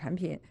倾销产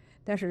品，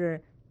但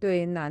是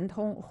对南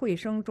通汇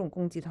升重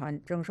工集团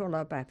征收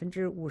了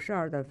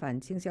52%的反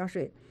倾销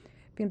税，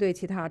并对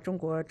其他中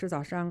国制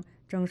造商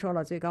征收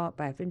了最高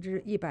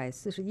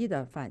141%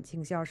的反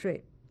倾销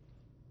税。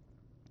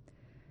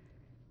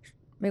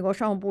美国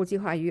商务部计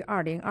划于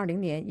2020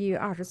年1月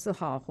24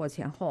号或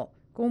前后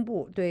公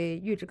布对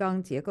预制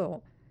钢结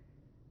构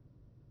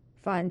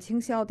反倾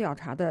销调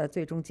查的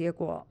最终结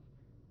果。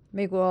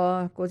美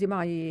国国际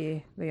贸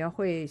易委员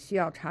会需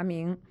要查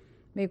明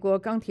美国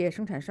钢铁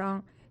生产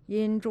商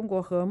因中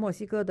国和墨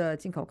西哥的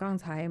进口钢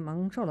材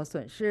蒙受了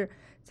损失，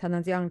才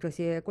能将这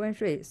些关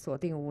税锁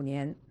定5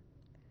年。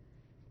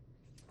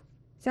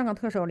香港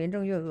特首林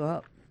郑月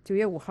娥9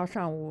月5号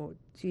上午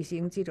举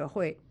行记者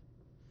会，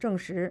证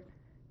实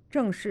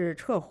正式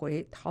撤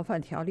回逃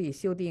犯条例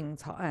修订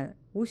草案，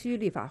无需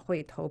立法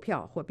会投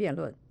票或辩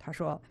论。他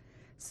说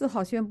，4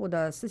号宣布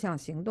的4项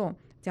行动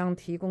将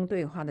提供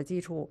对话的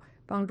基础，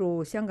帮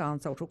助香港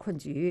走出困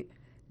局。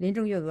林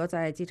郑月娥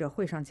在记者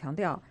会上强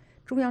调，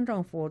中央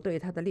政府对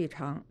她的立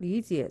场理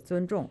解、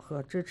尊重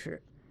和支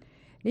持。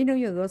林郑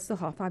月娥4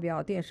号发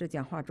表电视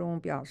讲话中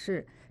表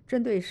示，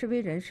针对示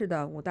威人士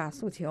的5大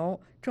诉求，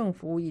政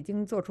府已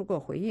经做出过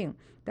回应，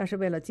但是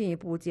为了进一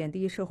步减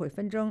低社会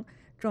纷争，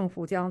政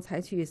府将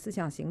采取4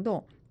项行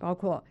动，包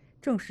括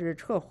正式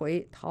撤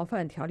回逃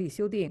犯条例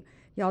修订，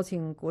邀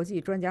请国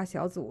际专家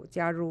小组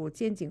加入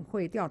监警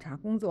会调查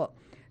工作，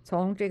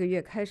从这个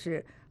月开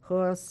始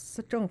和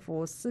政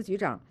府司局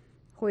长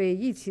会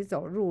一起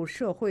走入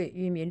社会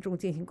与民众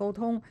进行沟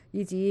通，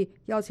以及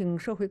邀请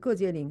社会各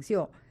界领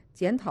袖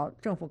检讨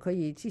政府可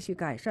以继续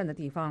改善的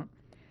地方。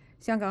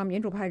香港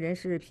民主派人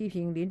士批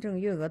评林郑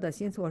月娥的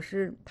新措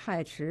施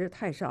太迟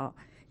太少，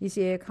一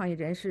些抗议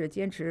人士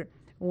坚持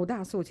5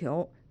大诉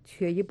求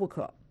缺一不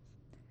可。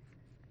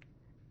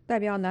代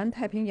表南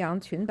太平洋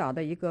群岛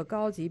的一个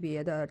高级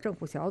别的政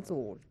府小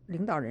组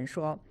领导人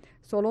说，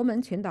所罗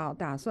门群岛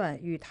打算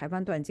与台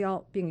湾断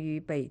交，并与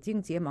北京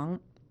结盟。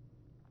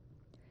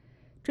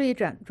这一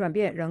转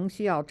变仍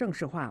需要正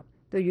式化，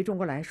对于中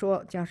国来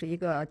说将是一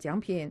个奖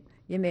品，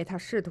因为他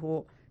试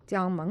图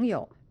将盟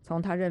友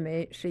从他认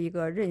为是一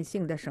个任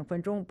性的省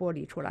份中剥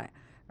离出来，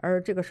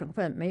而这个省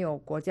份没有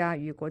国家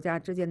与国家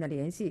之间的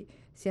联系。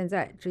现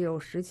在只有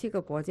17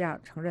个国家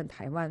承认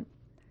台湾。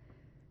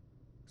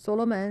所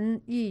罗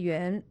门议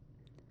员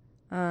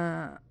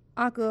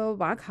阿戈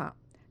瓦卡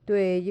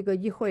对一个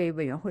议会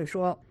委员会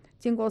说，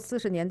经过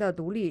40年的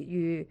独立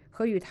与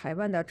台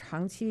湾的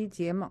长期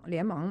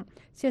联盟，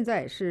现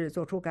在是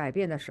做出改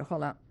变的时候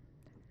了。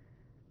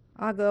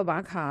阿戈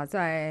瓦卡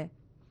在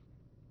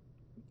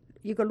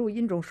一个录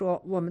音中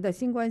说，我们的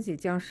新关系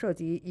将涉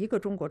及一个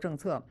中国政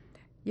策，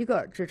一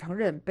个只承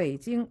认北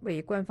京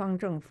为官方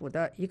政府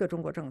的一个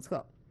中国政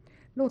策。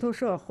路透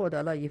社获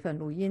得了一份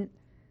录音，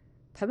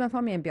台湾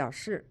方面表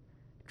示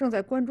正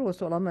在关注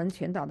所罗门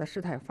群岛的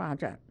事态发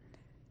展。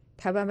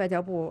台湾外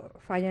交部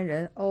发言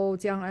人欧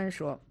江安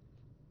说，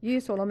与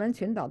所罗门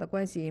群岛的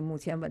关系目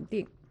前稳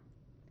定。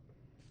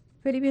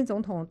菲律宾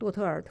总统杜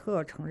特尔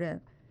特承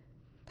认，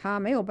他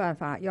没有办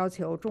法要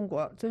求中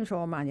国遵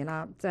守马尼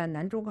拉在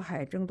南中国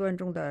海争端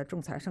中的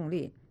仲裁胜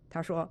利。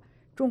他说，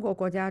中国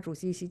国家主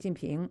席习近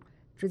平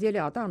直截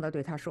了当地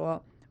对他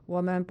说，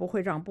我们不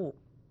会让步。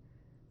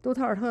杜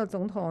特尔特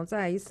总统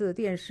在一次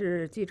电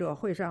视记者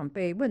会上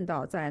被问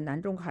到在南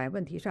中国海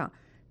问题上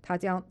他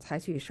将采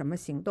取什么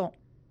行动。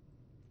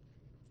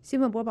新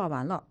闻播报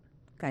完了，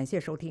感谢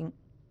收听。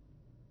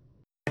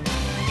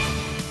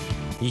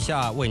以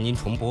下为您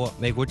重播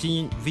美国之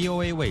音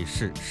VOA 卫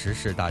视时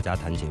事大家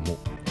谈节目，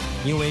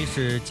因为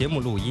是节目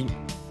录音，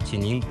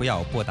请您不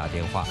要拨打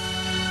电话。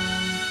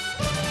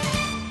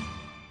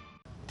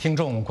听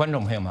众、观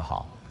众朋友们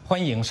好，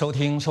欢迎收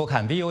听、收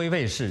看 VOA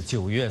卫视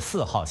9月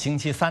4号星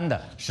期三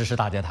的时事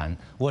大家谈，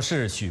我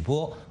是许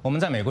波，我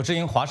们在美国之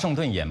音华盛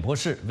顿演播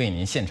室为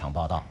您现场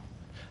报道。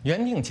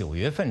原定9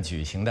月份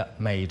举行的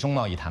美中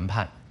贸易谈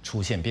判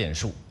出现变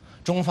数。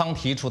中方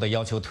提出的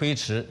要求推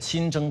迟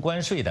新增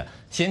关税的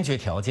先决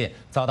条件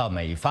遭到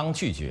美方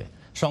拒绝，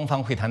双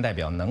方会谈代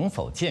表能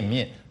否见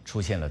面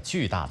出现了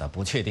巨大的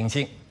不确定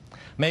性。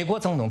美国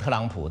总统特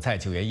朗普在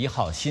9月1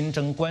号新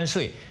增关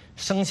税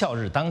生效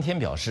日当天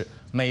表示，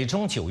美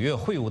中9月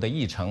会晤的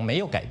议程没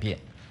有改变，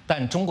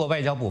但中国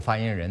外交部发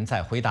言人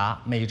在回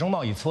答美中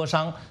贸易磋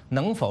商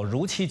能否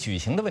如期举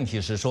行的问题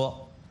时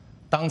说，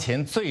当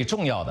前最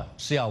重要的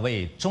是要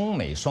为中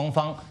美双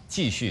方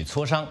继续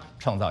磋商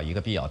创造一个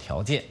必要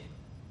条件。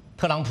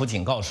特朗普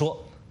警告说，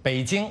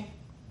北京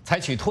采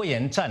取拖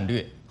延战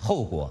略，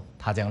后果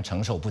他将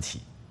承受不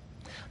起。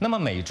那么，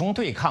美中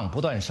对抗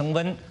不断升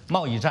温，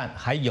贸易战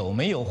还有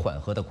没有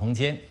缓和的空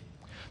间？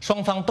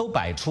双方都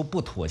摆出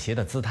不妥协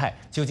的姿态，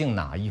究竟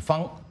哪一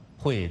方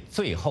会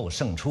最后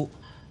胜出？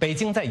北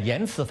京在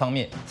言辞方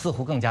面似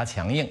乎更加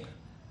强硬，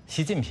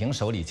习近平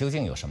手里究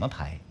竟有什么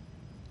牌？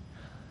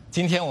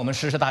今天我们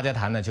时事大家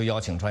谈呢，就邀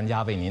请专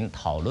家为您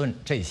讨论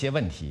这些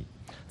问题。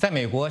在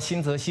美国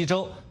新泽西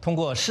州，通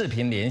过视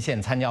频连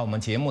线参加我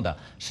们节目的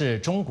是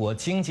中国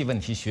经济问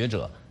题学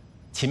者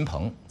秦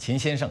鹏，秦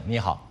先生你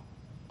好。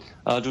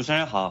主持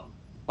人好，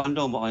观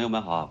众朋友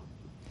们好。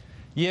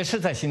也是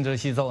在新泽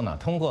西州呢，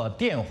通过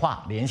电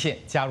话连线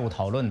加入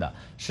讨论的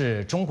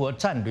是中国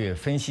战略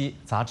分析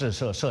杂志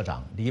社社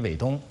长李伟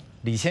东，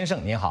李先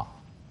生您好。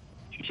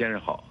许先生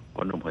好，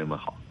观众朋友们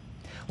好。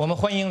我们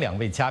欢迎两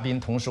位嘉宾，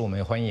同时我们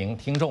也欢迎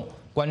听众、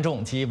观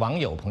众及网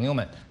友朋友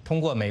们通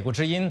过美国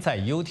之音在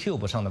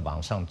YouTube 上的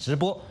网上直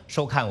播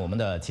收看我们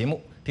的节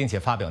目，并且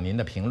发表您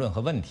的评论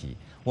和问题。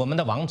我们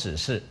的网址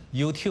是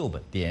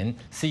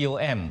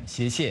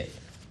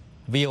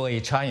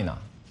youtube.com/VOA China。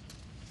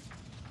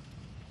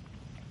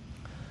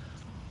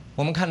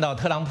我们看到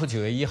特朗普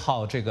9月1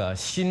号这个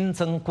新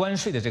增关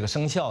税的这个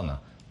生效呢，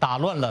打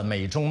乱了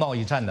美中贸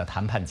易战的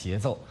谈判节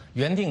奏，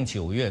原定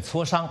9月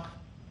磋商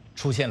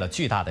出现了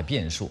巨大的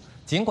变数。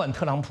尽管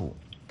特朗普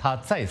他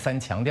再三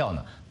强调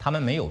呢，他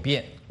们没有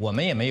变，我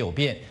们也没有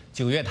变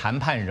，9月谈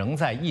判仍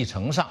在议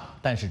程上，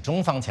但是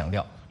中方强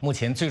调，目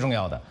前最重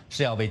要的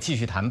是要为继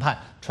续谈判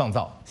创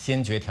造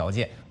先决条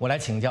件。我来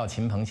请教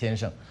秦鹏先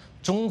生，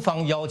中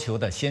方要求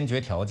的先决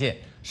条件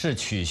是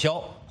取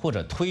消或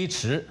者推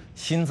迟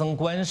新增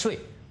关税，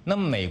那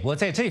么美国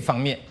在这方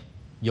面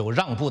有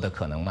让步的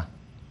可能吗？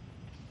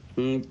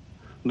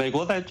美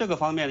国在这个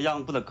方面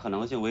让步的可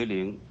能性为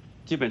零，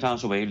基本上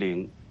是为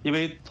零。因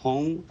为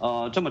从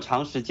这么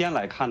长时间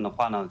来看的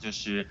话呢，就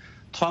是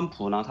特朗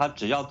普呢，他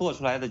只要做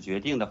出来的决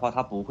定的话，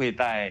他不会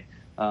在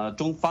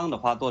中方的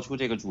话做出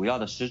这个主要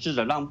的实质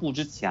的让步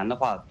之前的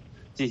话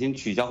进行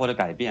取消或者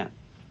改变，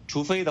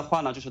除非的话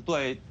呢，就是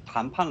对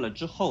谈判了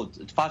之后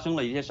发生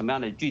了一些什么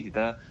样的具体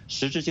的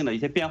实质性的一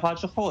些变化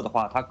之后的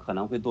话，他可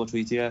能会做出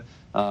一些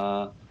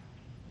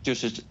就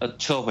是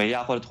撤回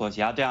呀或者妥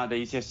协啊这样的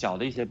一些小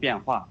的一些变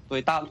化。所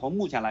以从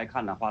目前来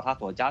看的话，他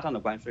所加上的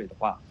关税的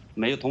话，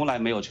从来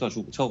没有撤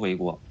回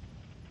过。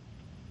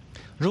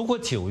如果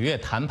9月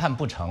谈判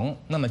不成，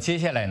那么接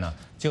下来呢，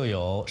就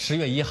有10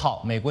月1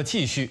号，美国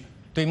继续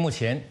对目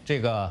前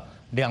这个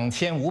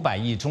2500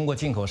亿中国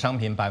进口商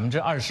品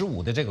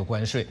25%的这个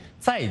关税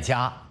再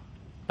加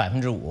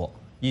5%，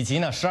以及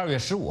呢12月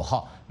15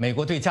号，美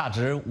国对价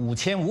值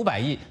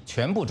5500亿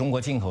全部中国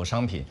进口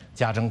商品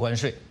加征关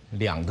税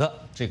，2个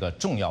这个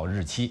重要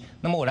日期。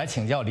那么我来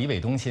请教李伟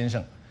东先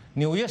生，《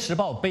纽约时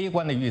报》悲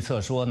观的预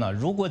测说呢，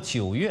如果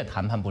9月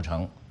谈判不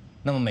成，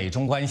那么美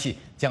中关系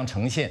将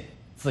呈现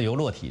自由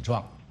落体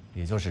状，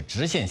也就是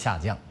直线下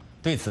降。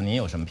对此您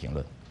有什么评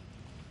论？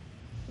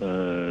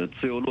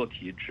自由落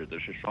体指的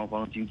是双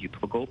方经济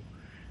脱钩，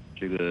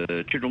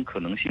这种可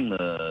能性呢，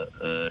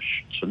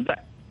是存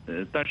在。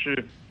但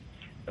是，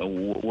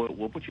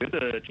我不觉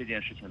得这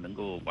件事情能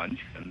够完全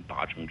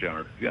达成这样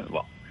的愿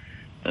望。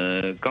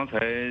刚才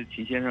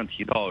秦先生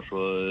提到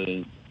说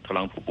特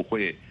朗普不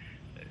会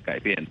改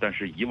变，但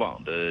是以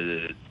往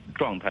的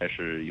状态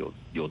是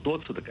有多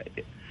次的改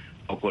变，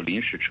包括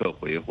临时撤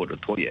回或者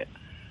拖延。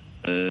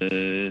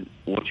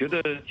我觉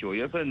得9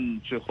月份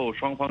最后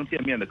双方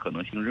见面的可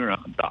能性仍然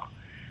很大，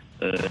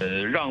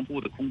让步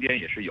的空间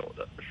也是有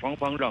的，双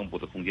方让步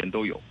的空间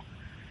都有。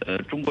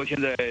中国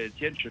现在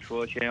坚持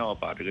说先要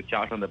把这个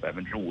加上的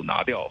5%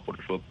拿掉，或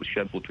者说不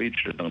宣布推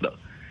迟等等，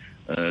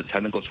才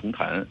能够重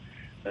谈。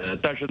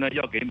但是呢，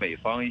要给美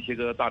方一些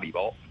个大礼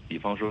包，比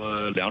方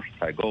说粮食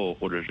采购，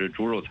或者是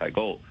猪肉采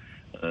购，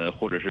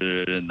或者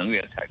是能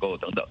源采购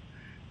等等。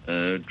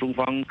中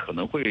方可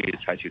能会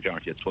采取这样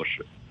一些措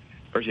施。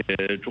而且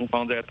中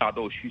方在大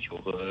豆需求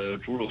和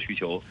猪肉需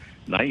求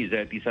难以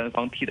在第三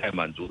方替代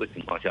满足的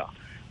情况下，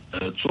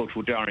做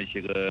出这样一些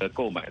个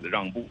购买的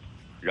让步，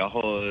然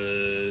后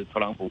特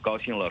朗普高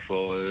兴了，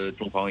说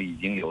中方已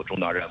经有重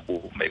大让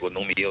步，美国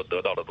农民又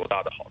得到了多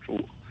大的好处。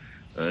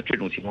这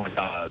种情况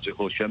下，最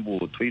后宣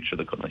布推迟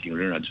的可能性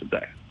仍然存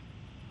在。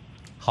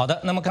好的，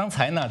那么刚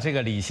才呢，这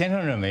个李先生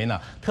认为呢，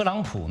特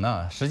朗普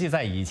呢，实际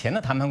在以前的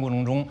谈判过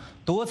程中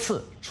多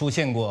次出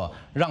现过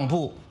让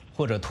步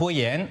或者拖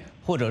延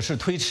或者是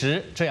推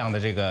迟这样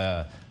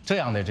的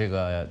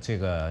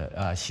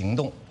行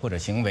动或者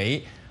行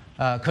为。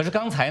可是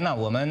刚才呢，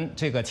我们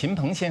这个秦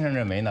鹏先生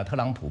认为呢，特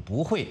朗普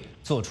不会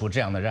做出这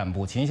样的让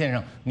步。秦先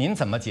生，您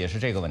怎么解释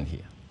这个问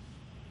题？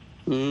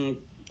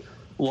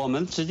我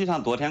们实际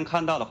上昨天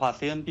看到的话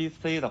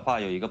 ，CNBC 的话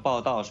有一个报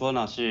道说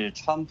呢，是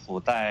川普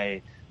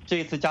在这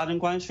一次加征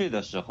关税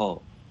的时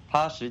候，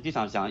他实际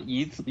上想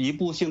一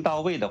步性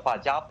到位的话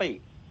加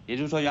倍，也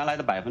就是说原来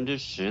的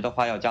10%的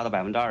话要加到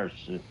20%，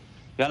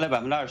原来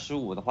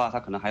25%的话他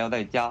可能还要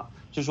再加。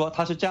就是说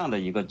他是这样的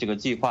一个这个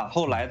计划，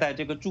后来在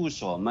这个助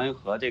手们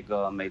和这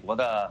个美国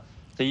的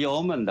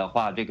CEO 们的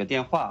话，这个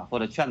电话或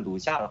者劝阻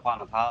下的话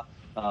呢，他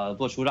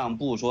做出让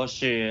步，说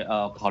是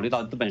考虑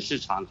到资本市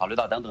场，考虑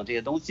到等等这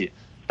些东西，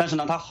但是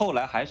呢，他后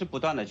来还是不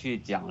断的去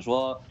讲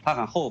说他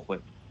很后悔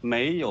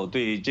没有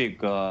对这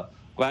个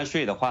关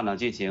税的话呢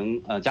进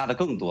行加的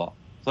更多，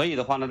所以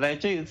的话呢，在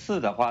这一次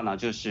的话呢，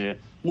就是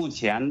目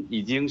前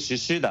已经实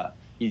施的，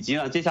以及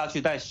呢接下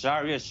去在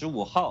12月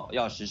15号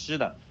要实施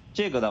的。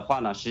这个的话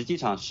呢，实际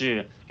上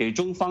是给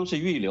中方是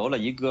预留了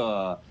一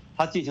个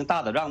他进行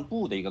大的让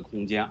步的一个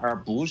空间，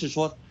而不是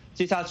说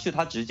接下去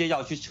他直接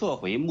要去撤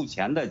回目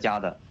前的加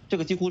的，这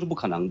个几乎是不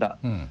可能的。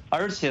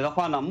而且的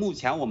话呢，目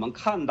前我们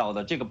看到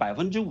的这个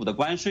5%的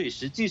关税，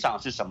实际上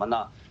是什么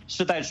呢？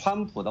是在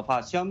川普的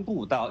话宣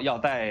布到要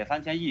在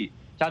3000亿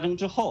加征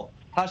之后，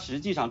他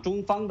实际上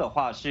中方的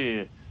话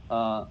是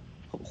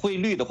汇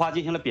率的话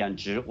进行了贬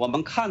值，我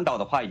们看到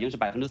的话已经是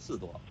4%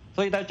多。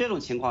所以在这种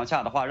情况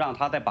下的话，让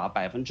他再把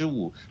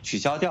5%取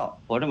消掉，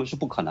我认为是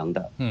不可能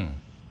的。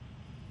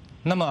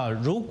那么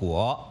如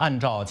果按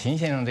照秦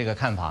先生这个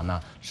看法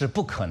呢，是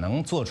不可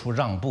能做出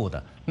让步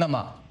的。那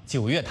么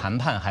9月谈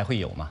判还会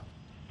有吗？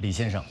李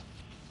先生。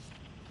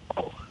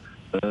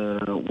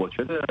我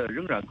觉得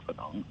仍然可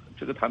能。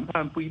这个谈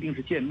判不一定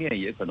是见面，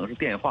也可能是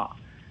电话，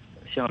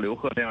像刘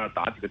鹤那样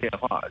打几个电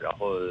话，然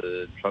后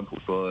川普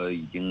说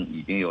已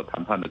经有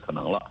谈判的可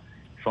能了，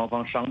双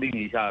方商定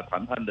一下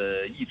谈判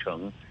的议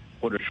程，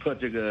或者说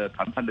这个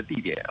谈判的地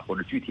点或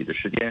者具体的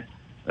时间，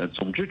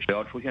总之只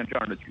要出现这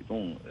样的举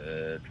动，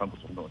川普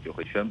总统就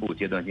会宣布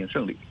阶段性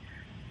胜利。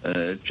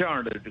这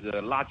样的这个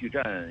拉锯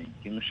战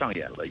已经上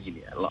演了1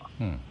年了，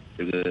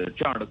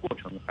这样的过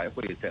程还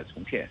会再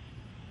重现。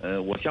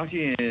我相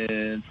信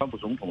川普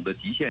总统的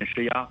极限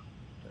施压，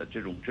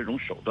这种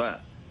手段，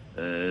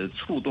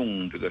触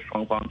动这个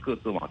双方各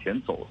自往前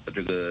走的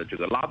这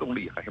个拉动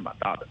力还是蛮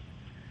大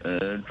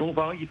的。中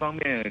方一方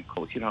面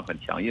口气上很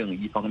强硬，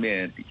一方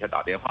面底下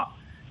打电话，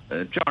这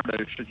样的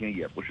事情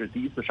也不是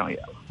第一次上演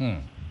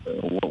了。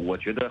我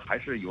觉得还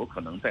是有可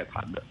能再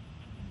谈的。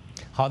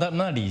好的，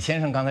那李先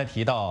生刚才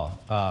提到，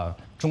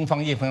中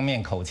方一方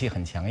面口气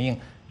很强硬，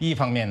一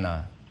方面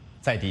呢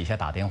在底下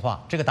打电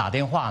话。这个打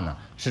电话呢，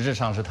实质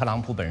上是特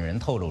朗普本人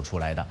透露出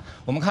来的。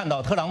我们看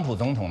到特朗普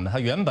总统呢，他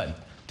原本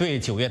对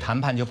9月谈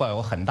判就抱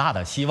有很大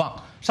的希望。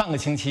上个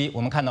星期，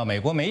我们看到美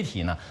国媒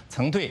体呢，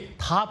曾对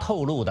他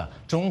透露的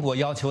中国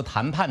要求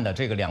谈判的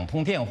这个2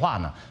通电话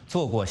呢，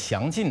做过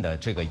详尽的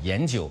这个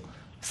研究。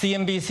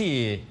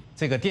CNBC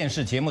这个电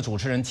视节目主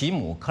持人吉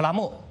姆·克拉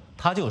默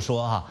他就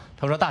说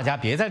他说大家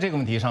别在这个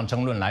问题上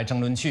争论来争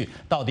论去，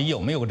到底有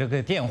没有这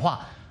个电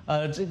话？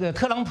这个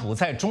特朗普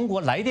在中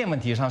国来电问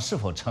题上是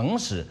否诚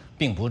实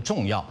并不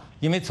重要，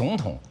因为总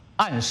统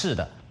暗示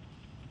的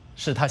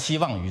是他希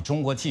望与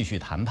中国继续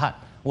谈判。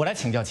我来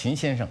请教秦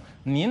先生，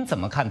您怎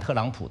么看特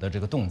朗普的这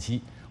个动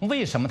机？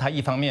为什么他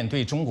一方面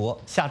对中国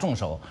下重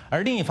手，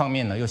而另一方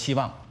面呢又希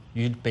望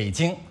与北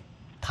京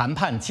谈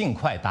判尽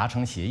快达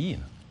成协议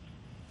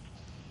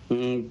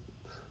呢？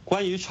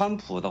关于川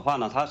普的话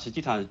呢，他实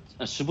际上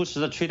时不时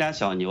的吹点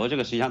小牛，这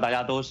个实际上大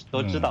家都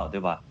知道，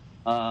对吧？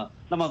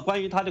那么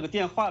关于他这个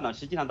电话呢，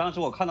实际上当时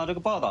我看到这个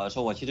报道的时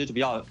候，我其实是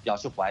表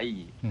示怀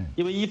疑。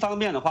因为一方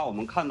面的话，我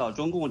们看到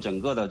中共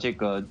整个的这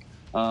个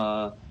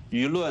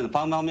舆论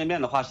方方面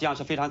面的话，实际上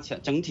是非常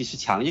整体是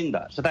强硬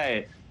的，是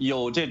在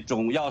有这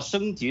种要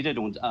升级这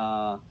种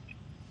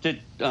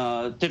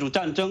这种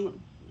战争、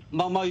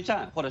贸易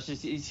战或者是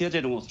一些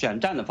这种选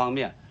战的方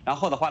面，然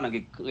后的话呢，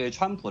给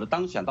川普的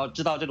当选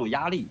制造这种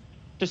压力，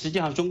这实际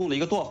上是中共的一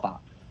个做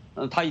法。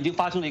它已经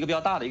发生了一个比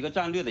较大的一个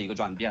战略的一个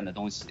转变的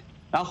东西。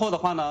然后的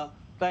话呢，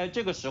在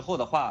这个时候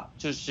的话，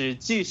就是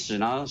即使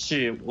呢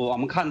是我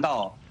们看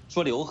到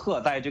说刘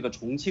鹤在这个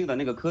重庆的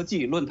那个科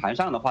技论坛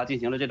上的话进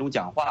行了这种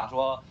讲话，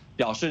说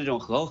表示这种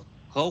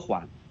和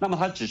缓，那么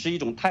它只是一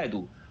种态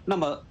度。那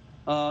么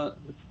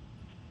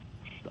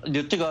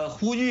这个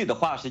呼吁的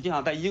话，实际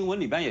上在英文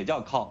里边也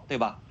叫 call， 对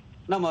吧？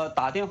那么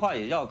打电话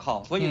也要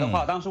call， 所以的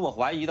话，当时我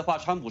怀疑的话，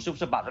川普是不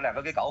是把这2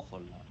个给搞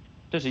混了？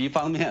这是一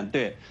方面，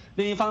对。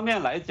另一方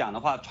面来讲的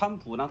话，川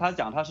普呢，他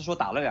讲他是说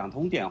打了2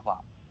通电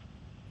话。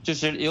就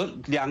是有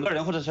2个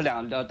人或者是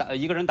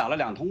一个人打了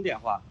2通电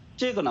话。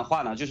这个的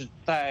话呢，就是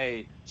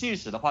在即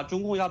使的话，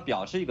中共要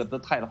表示一个姿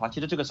态的话，其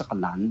实这个是很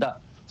难的。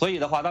所以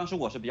的话，当时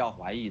我是比较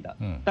怀疑的。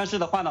但是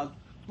的话呢，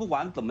不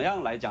管怎么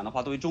样来讲的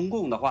话，对于中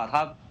共的话，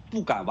他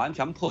不敢完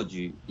全破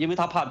局，因为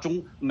他怕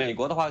美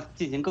国的话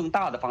进行更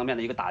大的方面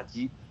的一个打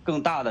击，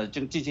更大的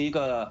进行一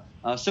个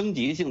升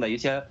级性的一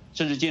些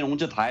甚至金融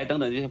制裁等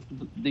等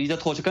一些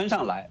措施跟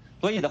上来。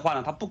所以的话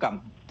呢，他不敢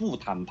不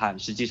谈判，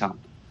实际上，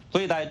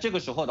所以在这个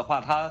时候的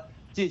话，他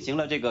进行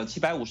了这个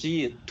750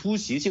亿突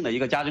袭性的一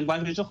个加征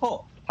关税之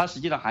后，他实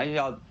际上还是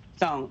要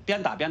像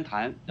边打边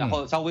谈，然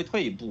后稍微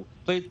退一步。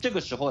所以这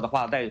个时候的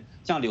话，在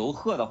像刘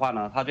鹤的话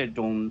呢，他这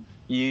种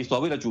以所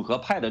谓的主和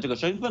派的这个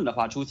身份的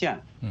话出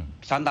现，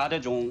传达这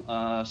种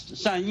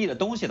善意的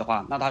东西的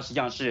话，那他实际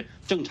上是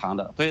正常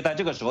的。所以在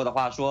这个时候的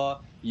话，说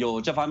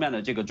有这方面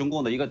的这个中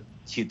共的一个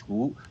企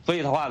图，所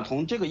以的话，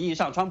从这个意义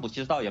上，川普其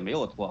实倒也没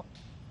有错。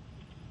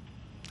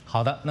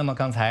好的，那么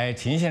刚才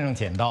秦先生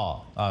讲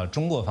到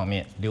中国方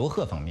面，刘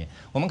鹤方面，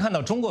我们看到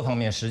中国方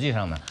面实际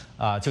上呢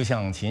就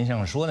像秦先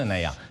生说的那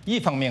样，一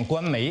方面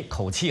官媒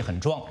口气很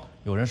壮，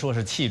有人说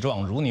是气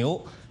壮如牛；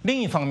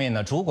另一方面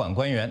呢，主管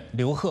官员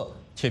刘鹤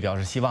却表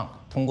示希望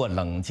通过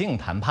冷静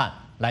谈判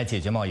来解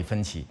决贸易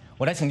分歧。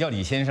我来请教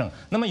李先生，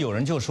那么有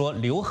人就说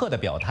刘鹤的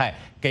表态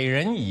给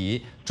人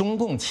以中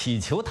共祈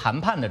求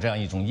谈判的这样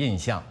一种印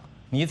象，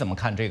你怎么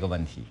看这个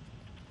问题？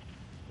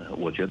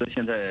我觉得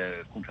现在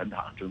共产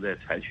党正在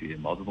采取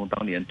毛泽东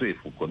当年对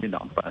付国民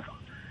党的办法，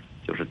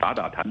就是打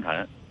打谈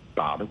谈，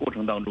打的过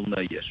程当中呢，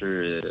也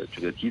是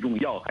这个击中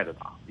要害的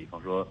打，比方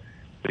说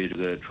对这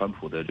个川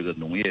普的这个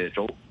农业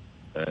州，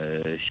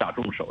下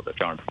重手的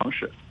这样的方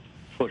式，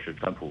迫使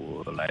川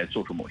普来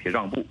做出某些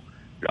让步，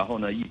然后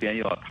呢一边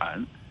又要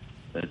谈，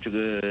这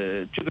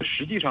个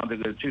实际上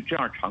这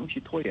样长期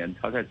拖延，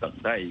他在等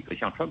待一个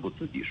像川普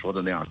自己说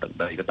的那样等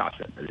待一个大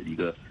选的一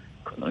个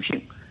可能性。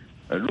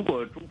如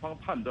果中方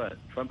判断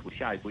川普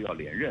下一步要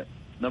连任，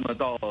那么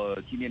到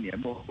今年年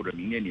末或者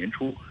明年年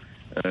初，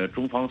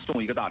中方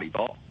送一个大礼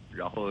包，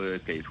然后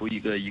给出一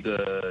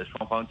个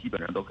双方基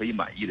本上都可以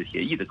满意的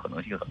协议的可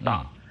能性很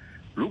大。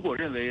如果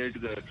认为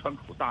这个川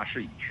普大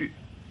势已去，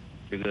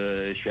这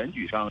个选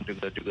举上这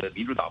个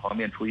民主党方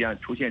面出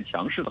现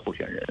强势的候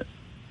选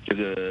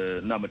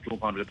人，那么中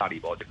方这个大礼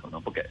包就可能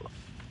不给了。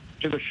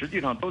这个实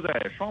际上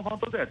双方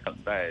都在等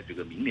待这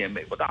个明年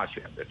美国大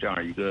选的这样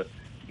一个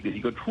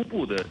初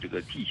步的这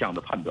个迹象的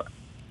判断。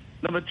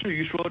那么至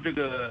于说这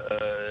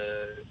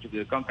个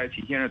刚才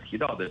秦先生提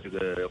到的这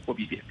个货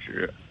币贬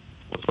值，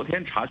我昨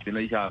天查询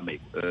了一下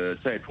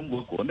在中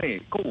国国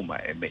内购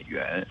买美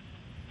元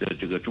的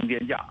这个中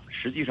间价，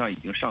实际上已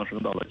经上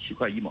升到了7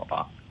块1毛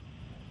8，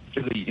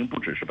这个已经不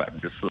只是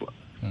4%了。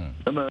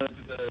那么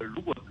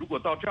如果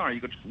到这样一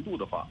个程度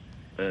的话，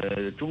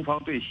中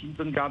方对新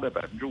增加的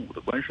5%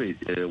的关税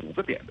，5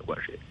个点的关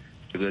税，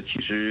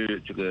其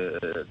实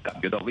感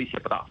觉到威胁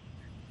不大。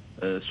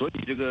所以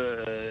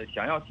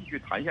想要继续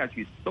谈下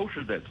去，都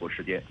是在拖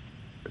时间。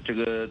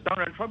当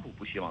然，川普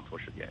不希望拖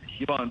时间，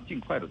希望尽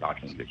快的达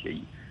成一个协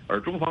议，而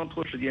中方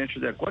拖时间是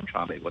在观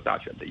察美国大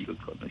选的一个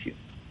可能性。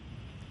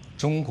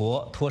中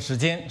国拖时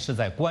间是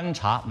在观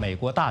察美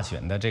国大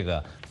选的这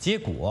个结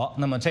果，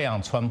那么这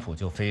样川普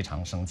就非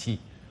常生气。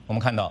我们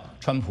看到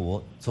川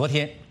普昨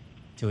天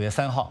9月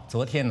3号，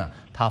昨天呢，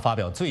他发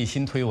表最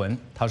新推文，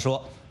他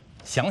说：“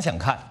想想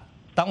看，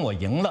当我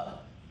赢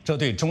了，这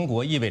对中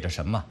国意味着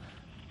什么？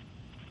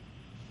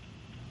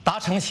达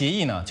成协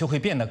议呢，就会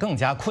变得更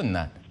加困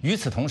难。与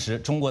此同时，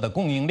中国的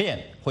供应链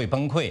会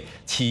崩溃，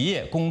企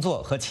业、工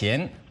作和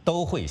钱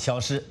都会消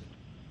失。”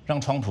让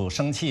川普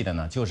生气的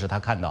呢，就是他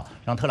看到；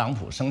让特朗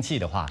普生气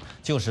的话，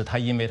就是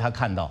因为他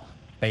看到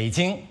北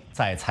京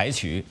在采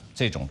取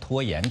这种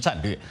拖延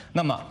战略。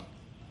那么，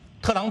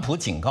特朗普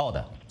警告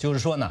的就是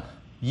说呢，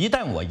一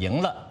旦我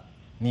赢了，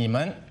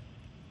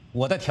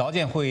我的条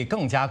件会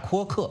更加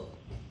苛刻，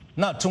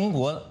那中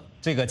国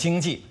这个经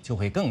济就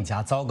会更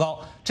加糟糕，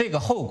这个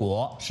后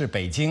果是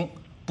北京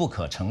不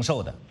可承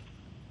受的。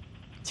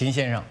秦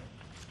先生，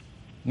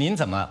您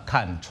怎么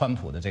看川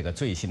普的这个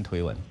最新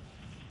推文？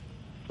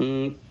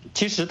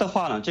其实的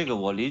话呢，这个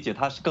我理解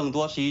它是更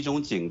多是一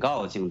种警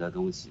告性的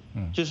东西。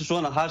就是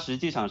说呢，它实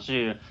际上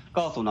是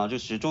告诉呢，就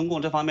是中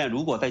共这方面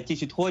如果再继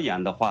续拖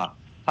延的话，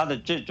它的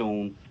这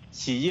种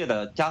企业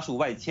的加速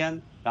外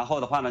迁，然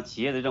后的话呢，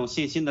企业的这种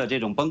信心的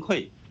这种崩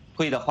溃，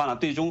会的话呢，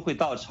最终会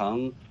造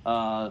成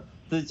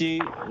资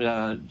金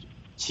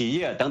企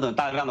业等等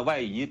大量的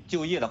外移，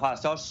就业的话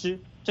消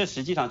失，这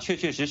实际上确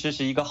确实实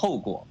是一个后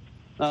果。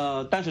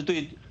但是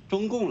对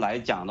中共来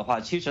讲的话，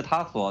其实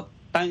他所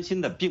担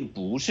心的并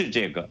不是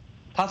这个，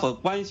他所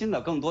关心的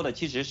更多的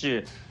其实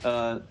是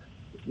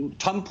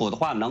川普的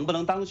话能不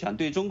能当选。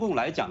对中共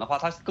来讲的话，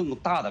他更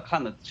大的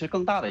看的是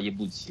更大的一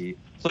步棋。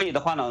所以的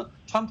话呢，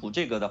川普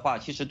这个的话，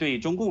其实对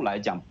中共来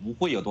讲不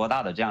会有多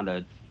大的这样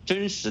的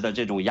真实的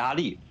这种压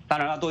力。当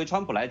然了，作为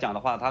川普来讲的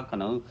话，他可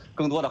能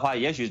更多的话，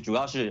也许主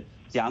要是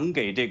讲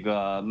给这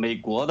个美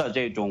国的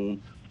这种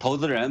投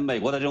资人、美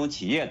国的这种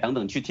企业等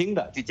等去听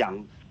的，去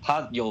讲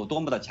他有多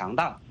么的强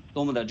大。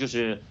多么的就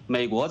是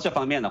美国这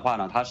方面的话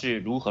呢，它是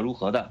如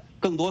何的，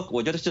更多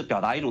我觉得是表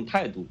达一种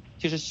态度，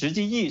其实实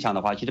际意义上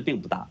的话其实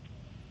并不大。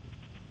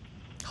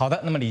好的，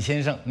那么李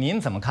先生，您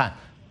怎么看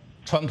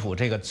川普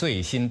这个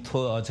最新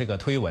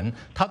推文？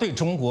他对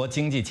中国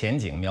经济前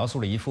景描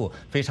述了一副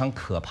非常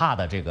可怕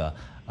的这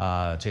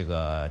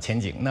个前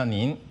景。那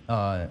您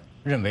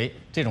认为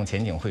这种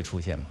前景会出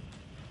现吗？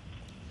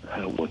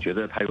我觉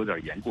得他有点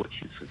言过其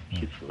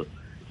词。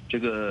这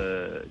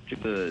个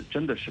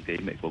真的是给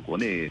美国国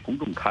内公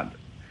众看的。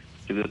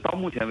这个到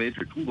目前为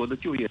止，中国的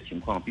就业情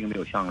况并没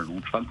有像如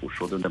川普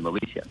说的那么危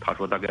险。他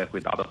说大概会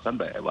达到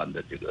300万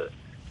的这个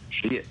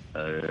失业，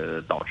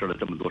导致了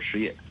这么多失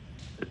业。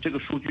这个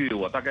数据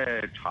我大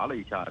概查了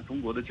一下，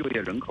中国的就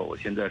业人口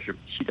现在是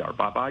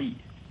7.88亿，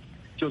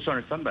就算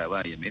是300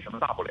万也没什么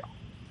大不了。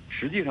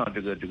实际上，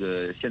这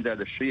个现在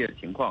的失业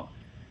情况，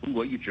中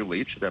国一直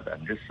维持在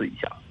4%以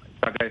下，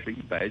大概是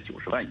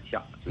190万以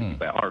下，就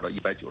120到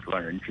190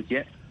万人之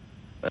间。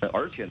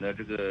而且呢，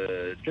这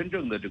个真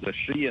正的这个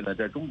失业呢，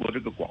在中国这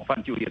个广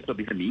泛就业，特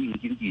别是民营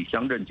经济、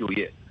乡镇就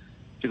业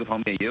这个方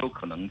面，也有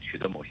可能取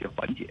得某些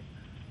缓解。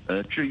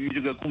至于这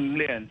个供应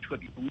链彻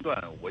底中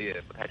断，我也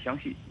不太相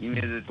信，因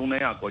为东南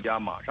亚国家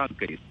马上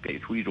给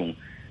出一种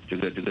这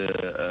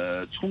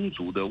个充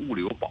足的物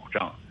流保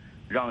障，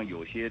让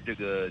有些这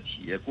个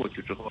企业过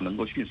去之后能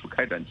够迅速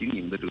开展经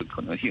营的这个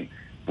可能性，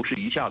不是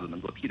一下子能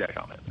够替代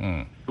上来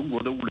的。中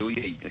国的物流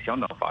业已经相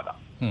当发达。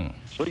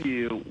所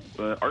以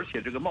而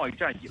且这个贸易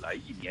战以来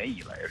1年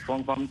以来，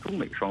中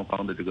美双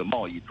方的这个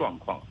贸易状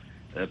况，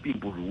并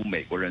不如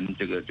美国人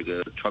这个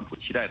川普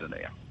期待的那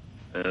样。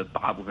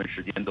大部分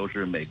时间都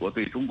是美国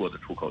对中国的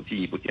出口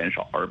进一步减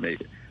少，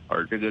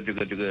而这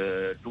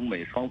个中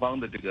美双方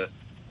的这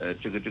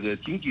个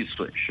经济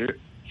损失，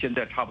现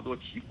在差不多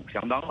旗鼓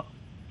相当了。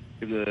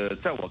这个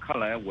在我看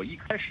来，我一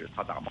开始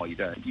他打贸易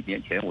战1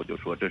年前我就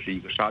说这是一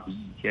个杀敌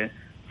1千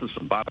自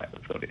损800的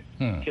策略。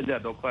现在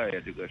都快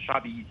这个杀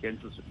敌1千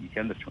自损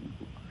1000的程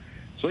度，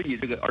所以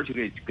而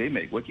且给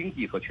美国经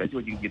济和全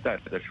球经济带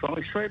来的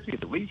衰退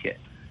的危险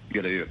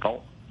越来越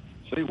高。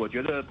所以我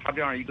觉得他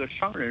这样一个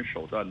商人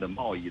手段的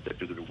贸易的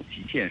这种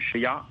极限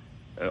施压，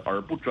而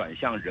不转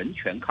向人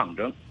权抗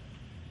争，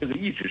这个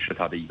一直是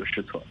他的一个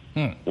失策。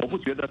我不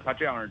觉得他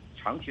这样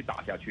长期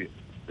打下去，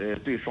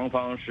对双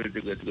方是这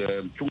个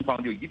中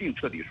方就一定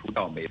彻底输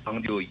掉，美方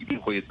就一定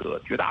会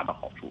得绝大的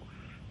好处。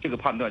这个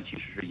判断其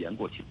实是言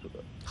过其词的。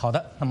好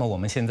的，那么我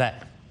们现在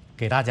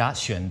给大家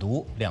选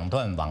读2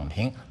段网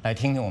评，来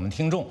听听我们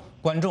听众、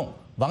观众、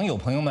网友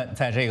朋友们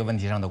在这个问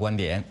题上的观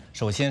点。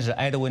首先是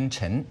埃德温·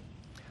陈。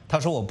他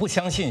说：“我不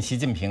相信习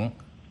近平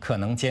可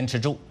能坚持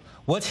住。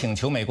我请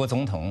求美国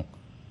总统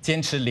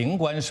坚持零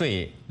关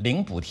税、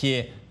零补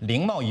贴、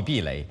零贸易壁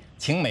垒，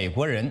请美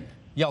国人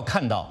要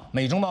看到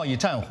美中贸易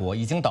战火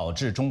已经导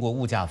致中国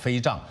物价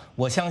飞涨。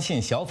我相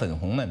信小粉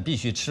红们必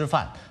须吃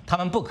饭，他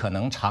们不可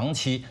能长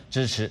期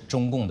支持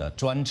中共的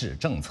专制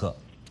政策。”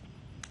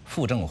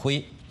傅政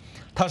辉，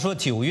他说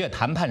：“9月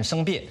谈判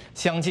生变，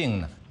相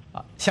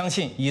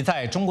信已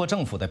在中国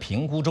政府的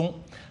评估中。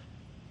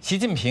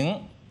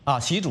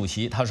习主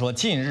席他说，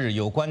近日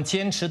有关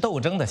坚持斗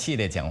争的系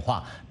列讲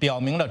话，表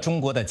明了中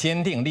国的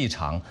坚定立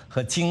场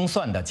和精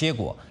算的结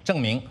果，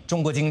证明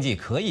中国经济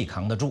可以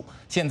扛得住。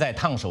现在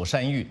烫手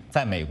山芋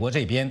在美国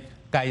这边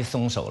该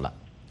松手了。”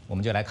我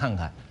们就来看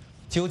看，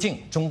究竟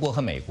中国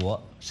和美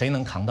国谁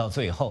能扛到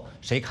最后，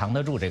谁扛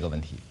得住这个问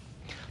题。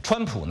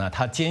川普呢，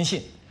他坚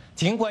信，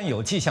尽管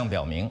有迹象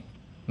表明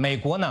美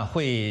国呢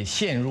会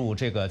陷入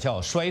这个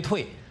叫衰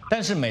退，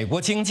但是美国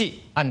经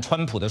济按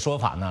川普的说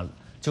法呢，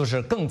就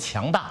是更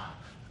强大，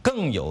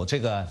更有这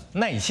个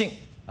耐性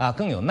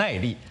更有耐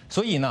力，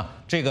所以呢，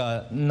这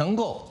个能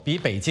够比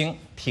北京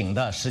挺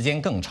的时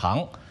间更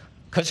长。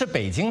可是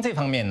北京这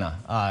方面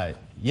呢，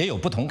也有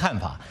不同看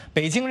法。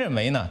北京认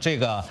为呢，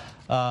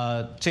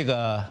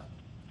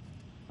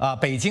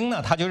北京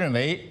呢，他就认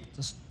为，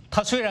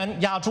他虽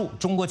然压住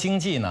中国经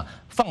济呢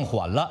放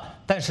缓了，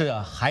但是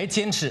还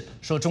坚持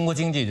说中国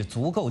经济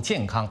足够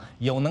健康，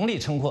有能力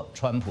撑过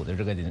川普的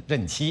这个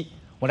任期。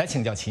我来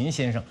请教秦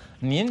先生，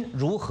您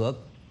如何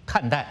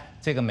看待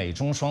这个美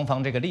中双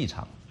方这个立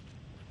场？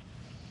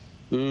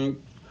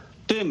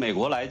对美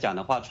国来讲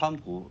的话，川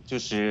普就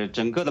是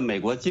整个的美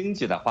国经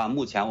济的话，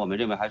目前我们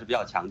认为还是比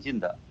较强劲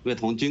的，因为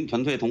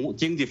纯粹从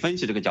经济分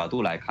析这个角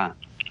度来看。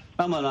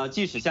那么呢，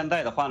即使现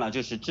在的话呢，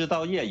就是制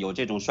造业有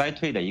这种衰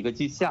退的一个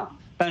迹象，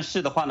但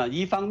是的话呢，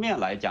一方面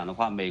来讲的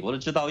话，美国的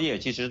制造业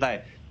其实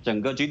在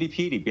整个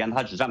GDP 里边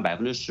它只占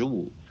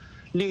15%。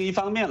另一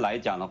方面来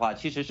讲的话，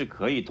其实是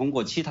可以通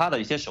过其他的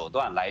一些手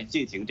段来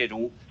进行这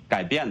种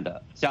改变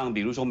的，像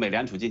比如说美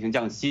联储进行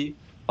降息，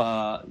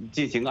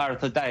进行2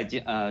次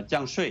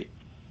降税，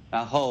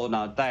然后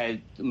呢，在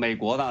美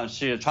国呢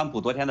是川普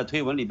昨天的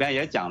推文里边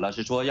也讲了，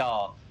是说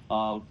要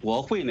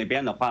国会那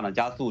边的话呢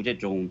加速这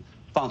种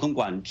放松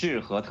管制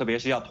和特别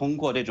是要通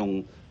过这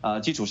种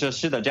基础设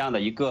施的这样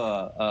的一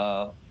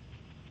个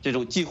这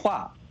种计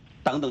划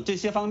等等这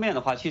些方面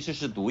的话，其实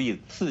是足以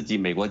刺激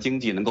美国经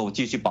济能够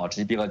继续保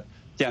持这个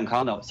健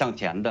康的向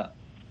前的。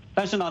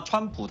但是呢，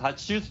川普他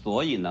之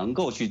所以能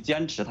够去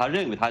坚持，他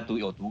认为他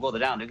有足够的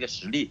这样的一个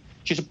实力，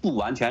其实不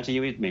完全是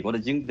因为美国的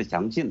经济的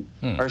强劲，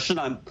而是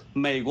呢，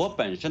美国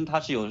本身它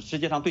是有世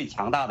界上最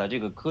强大的这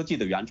个科技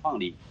的原创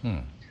力，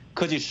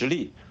科技实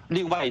力。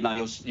另外呢，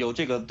有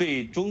这个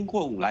对中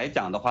共来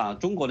讲的话，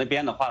中国那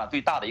边的话呢，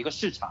最大的一个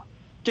市场，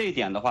这一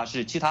点的话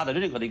是其他的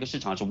任何的一个市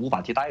场是无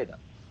法替代的。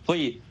所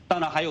以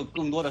当然还有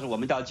更多的是我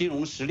们叫金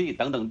融实力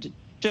等等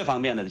这方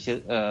面的一些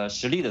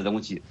实力的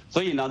东西。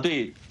所以呢，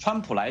对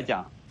川普来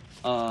讲，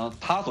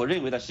他所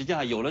认为的实际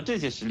上有了这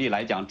些实力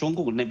来讲，中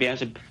共那边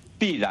是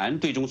必然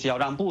最终是要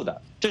让步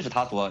的，这是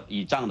他所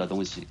倚仗的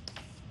东西。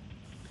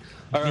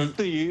而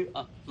对于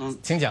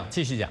请讲，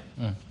继续讲，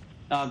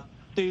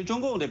对于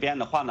中共这边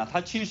的话呢，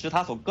其实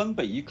他所根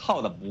本依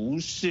靠的不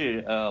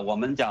是我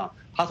们讲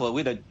他所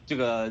谓的这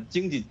个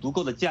经济足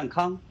够的健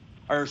康，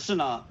而是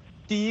呢，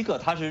第一个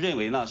他是认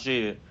为呢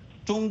是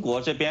中国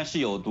这边是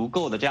有足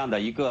够的这样的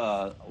一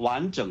个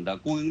完整的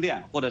供应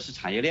链或者是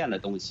产业链的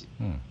东西，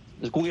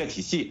工业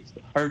体系。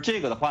而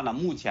这个的话呢，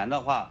目前的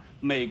话，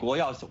美国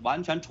要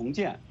完全重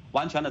建、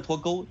完全的脱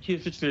钩，其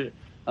实是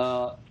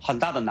很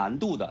大的难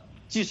度的。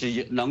即使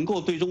也能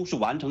够最终是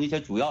完成一些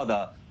主要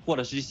的或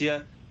者是一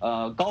些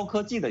高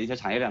科技的一些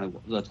产业链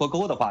的脱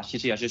钩的话，其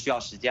实也是需要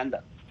时间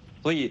的。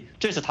所以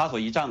这是他所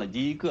倚仗的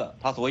第一个，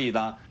他所以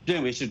呢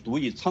认为是足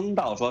以撑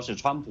到说是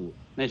川普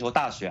那时候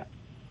大选。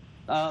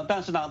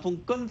但是呢，从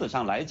根子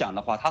上来讲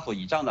的话，他所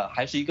倚仗的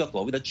还是一个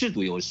所谓的制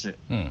度优势。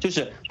就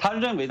是他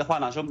认为的话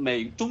呢，说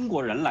中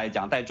国人来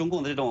讲，在中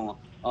共的这种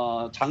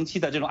长期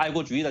的这种爱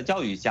国主义的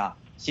教育下、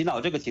洗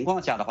脑这个情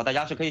况下的话，大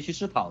家是可以去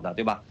思考的，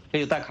对吧？可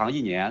以再扛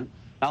1年，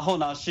然后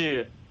呢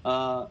是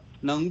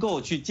能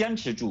够去坚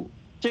持住。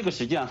这个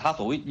实际上他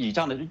所谓倚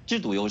仗的制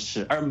度优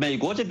势。而美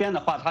国这边的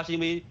话，它是因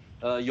为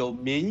有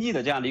民意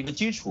的这样的一个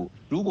基础，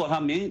如果他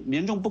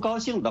民众不高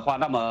兴的话，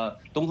那么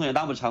总统也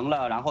当不成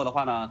了，然后的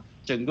话呢，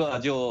整个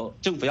就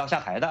政府要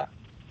下台的。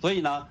所以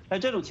呢，在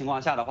这种情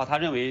况下的话，他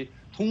认为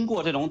通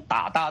过这种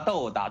打大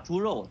豆、打猪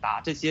肉、打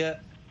这些，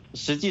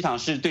实际上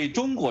是对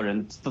中国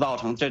人造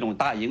成这种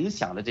大影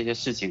响的这些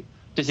事情，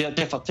这些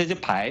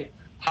牌，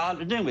他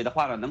认为的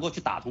话呢，能够去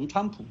打通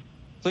川普。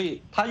所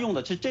以他用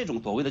的是这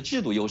种所谓的制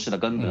度优势的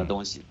根本的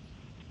东西。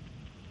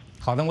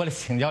好的，我来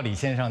请教李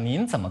先生，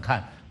您怎么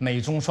看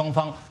美中双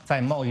方在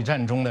贸易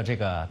战中的这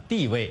个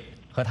地位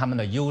和他们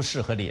的优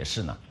势和劣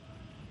势呢？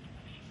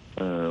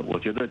我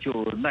觉得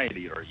就耐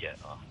力而言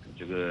啊，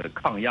这个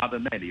抗压的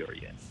耐力而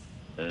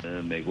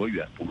言，美国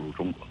远不如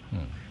中国。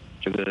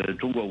这个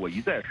中国我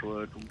一再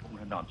说，中国共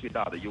产党最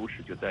大的优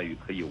势就在于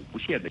可以无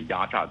限的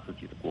压榨自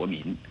己的国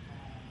民，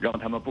让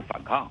他们不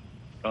反抗，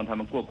让他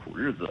们过苦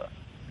日子，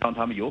让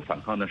他们有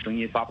反抗的声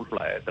音发不出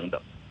来等等。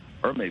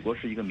而美国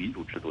是一个民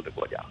主制度的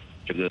国家，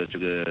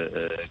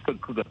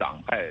各个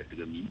党派，这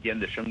个民间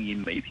的声音、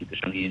媒体的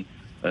声音，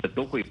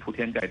都会铺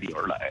天盖地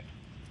而来。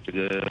这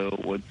个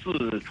我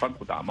自川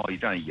普打贸易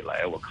战以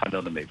来，我看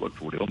到的美国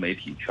主流媒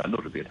体全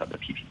都是对他的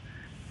批评，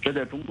这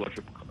在中国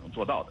是不可能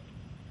做到的。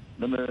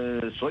那么，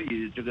所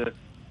以这个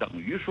等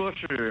于说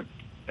是，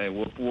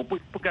我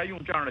不该用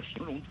这样的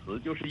形容词，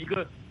就是一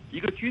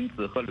个君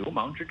子和流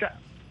氓之战。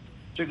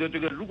这个，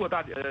如果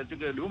这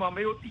个流氓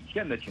没有底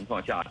线的情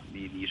况下，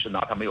你是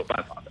拿他没有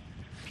办法的，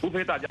除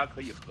非大家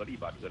可以合力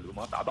把这个流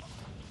氓打倒。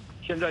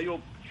现在又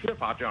缺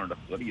乏这样的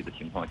合力的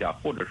情况下，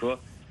或者说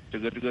这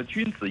个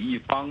君子一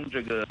方，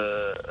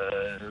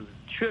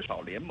缺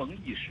少联盟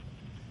意识，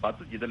把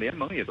自己的联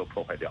盟也都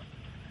破坏掉。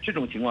这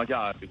种情况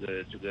下，这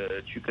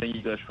个去跟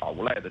一个耍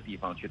无赖的地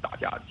方去打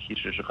架，其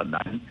实是很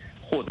难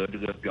获得这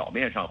个表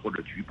面上或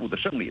者局部的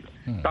胜利的。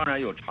当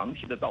然有长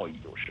期的道义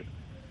优势。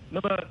那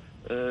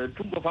么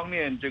中国方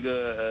面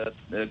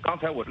刚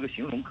才我这个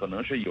形容可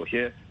能是有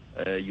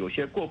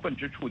些过分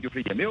之处，就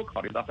是也没有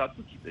考虑到他自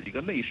己的一个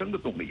内生的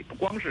动力，不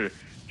光是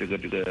这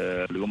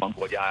个流氓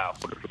国家呀，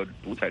或者说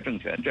独裁政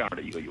权这样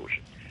的一个优势，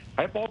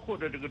还包括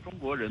着这个中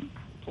国人，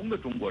普通的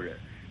中国人，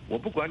我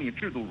不管你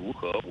制度如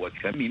何，我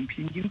全民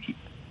拼经济，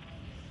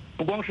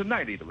不光是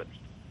耐力的问题，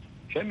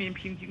全民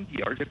拼经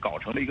济，而且搞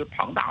成了一个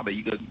庞大的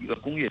一个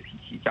工业体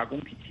系、加工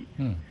体系。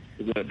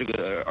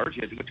而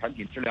且这个产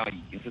品质量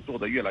已经是做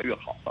得越来越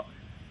好了。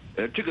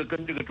这个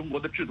跟这个中国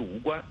的制度无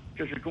关，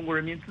这是中国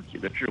人民自己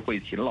的智慧、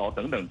勤劳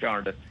等等这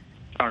样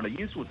的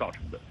因素造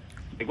成的。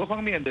美国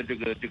方面的这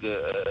个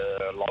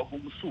劳工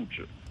素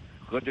质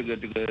和这个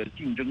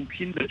竞争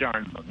拼的这样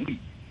的能力，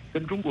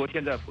跟中国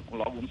现在普通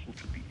劳工素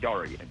质比较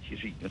而言，其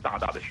实已经大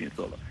大的逊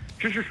色了。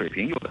知识水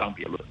平又当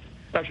别论，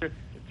但是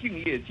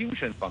敬业精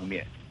神方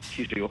面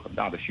其实有很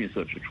大的逊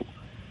色之处，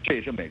这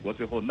也是美国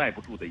最后耐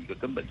不住的一个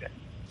根本原因。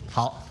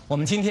好，我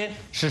们今天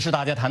时事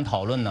大家谈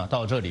讨论呢，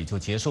到这里就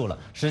结束了。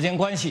时间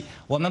关系，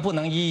我们不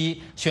能一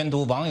一宣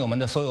读网友们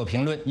的所有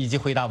评论，以及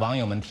回答网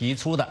友们提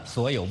出的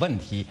所有问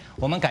题。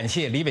我们感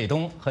谢李伟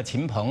东和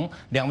秦鹏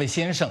两位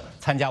先生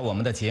参加我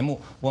们的节目。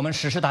我们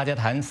时事大家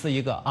谈是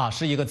一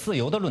个自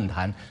由的论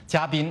坛，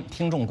嘉宾、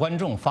听众、观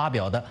众发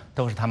表的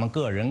都是他们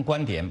个人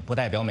观点，不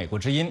代表美国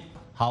之音。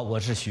好，我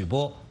是许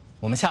波，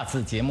我们下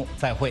次节目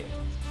再会。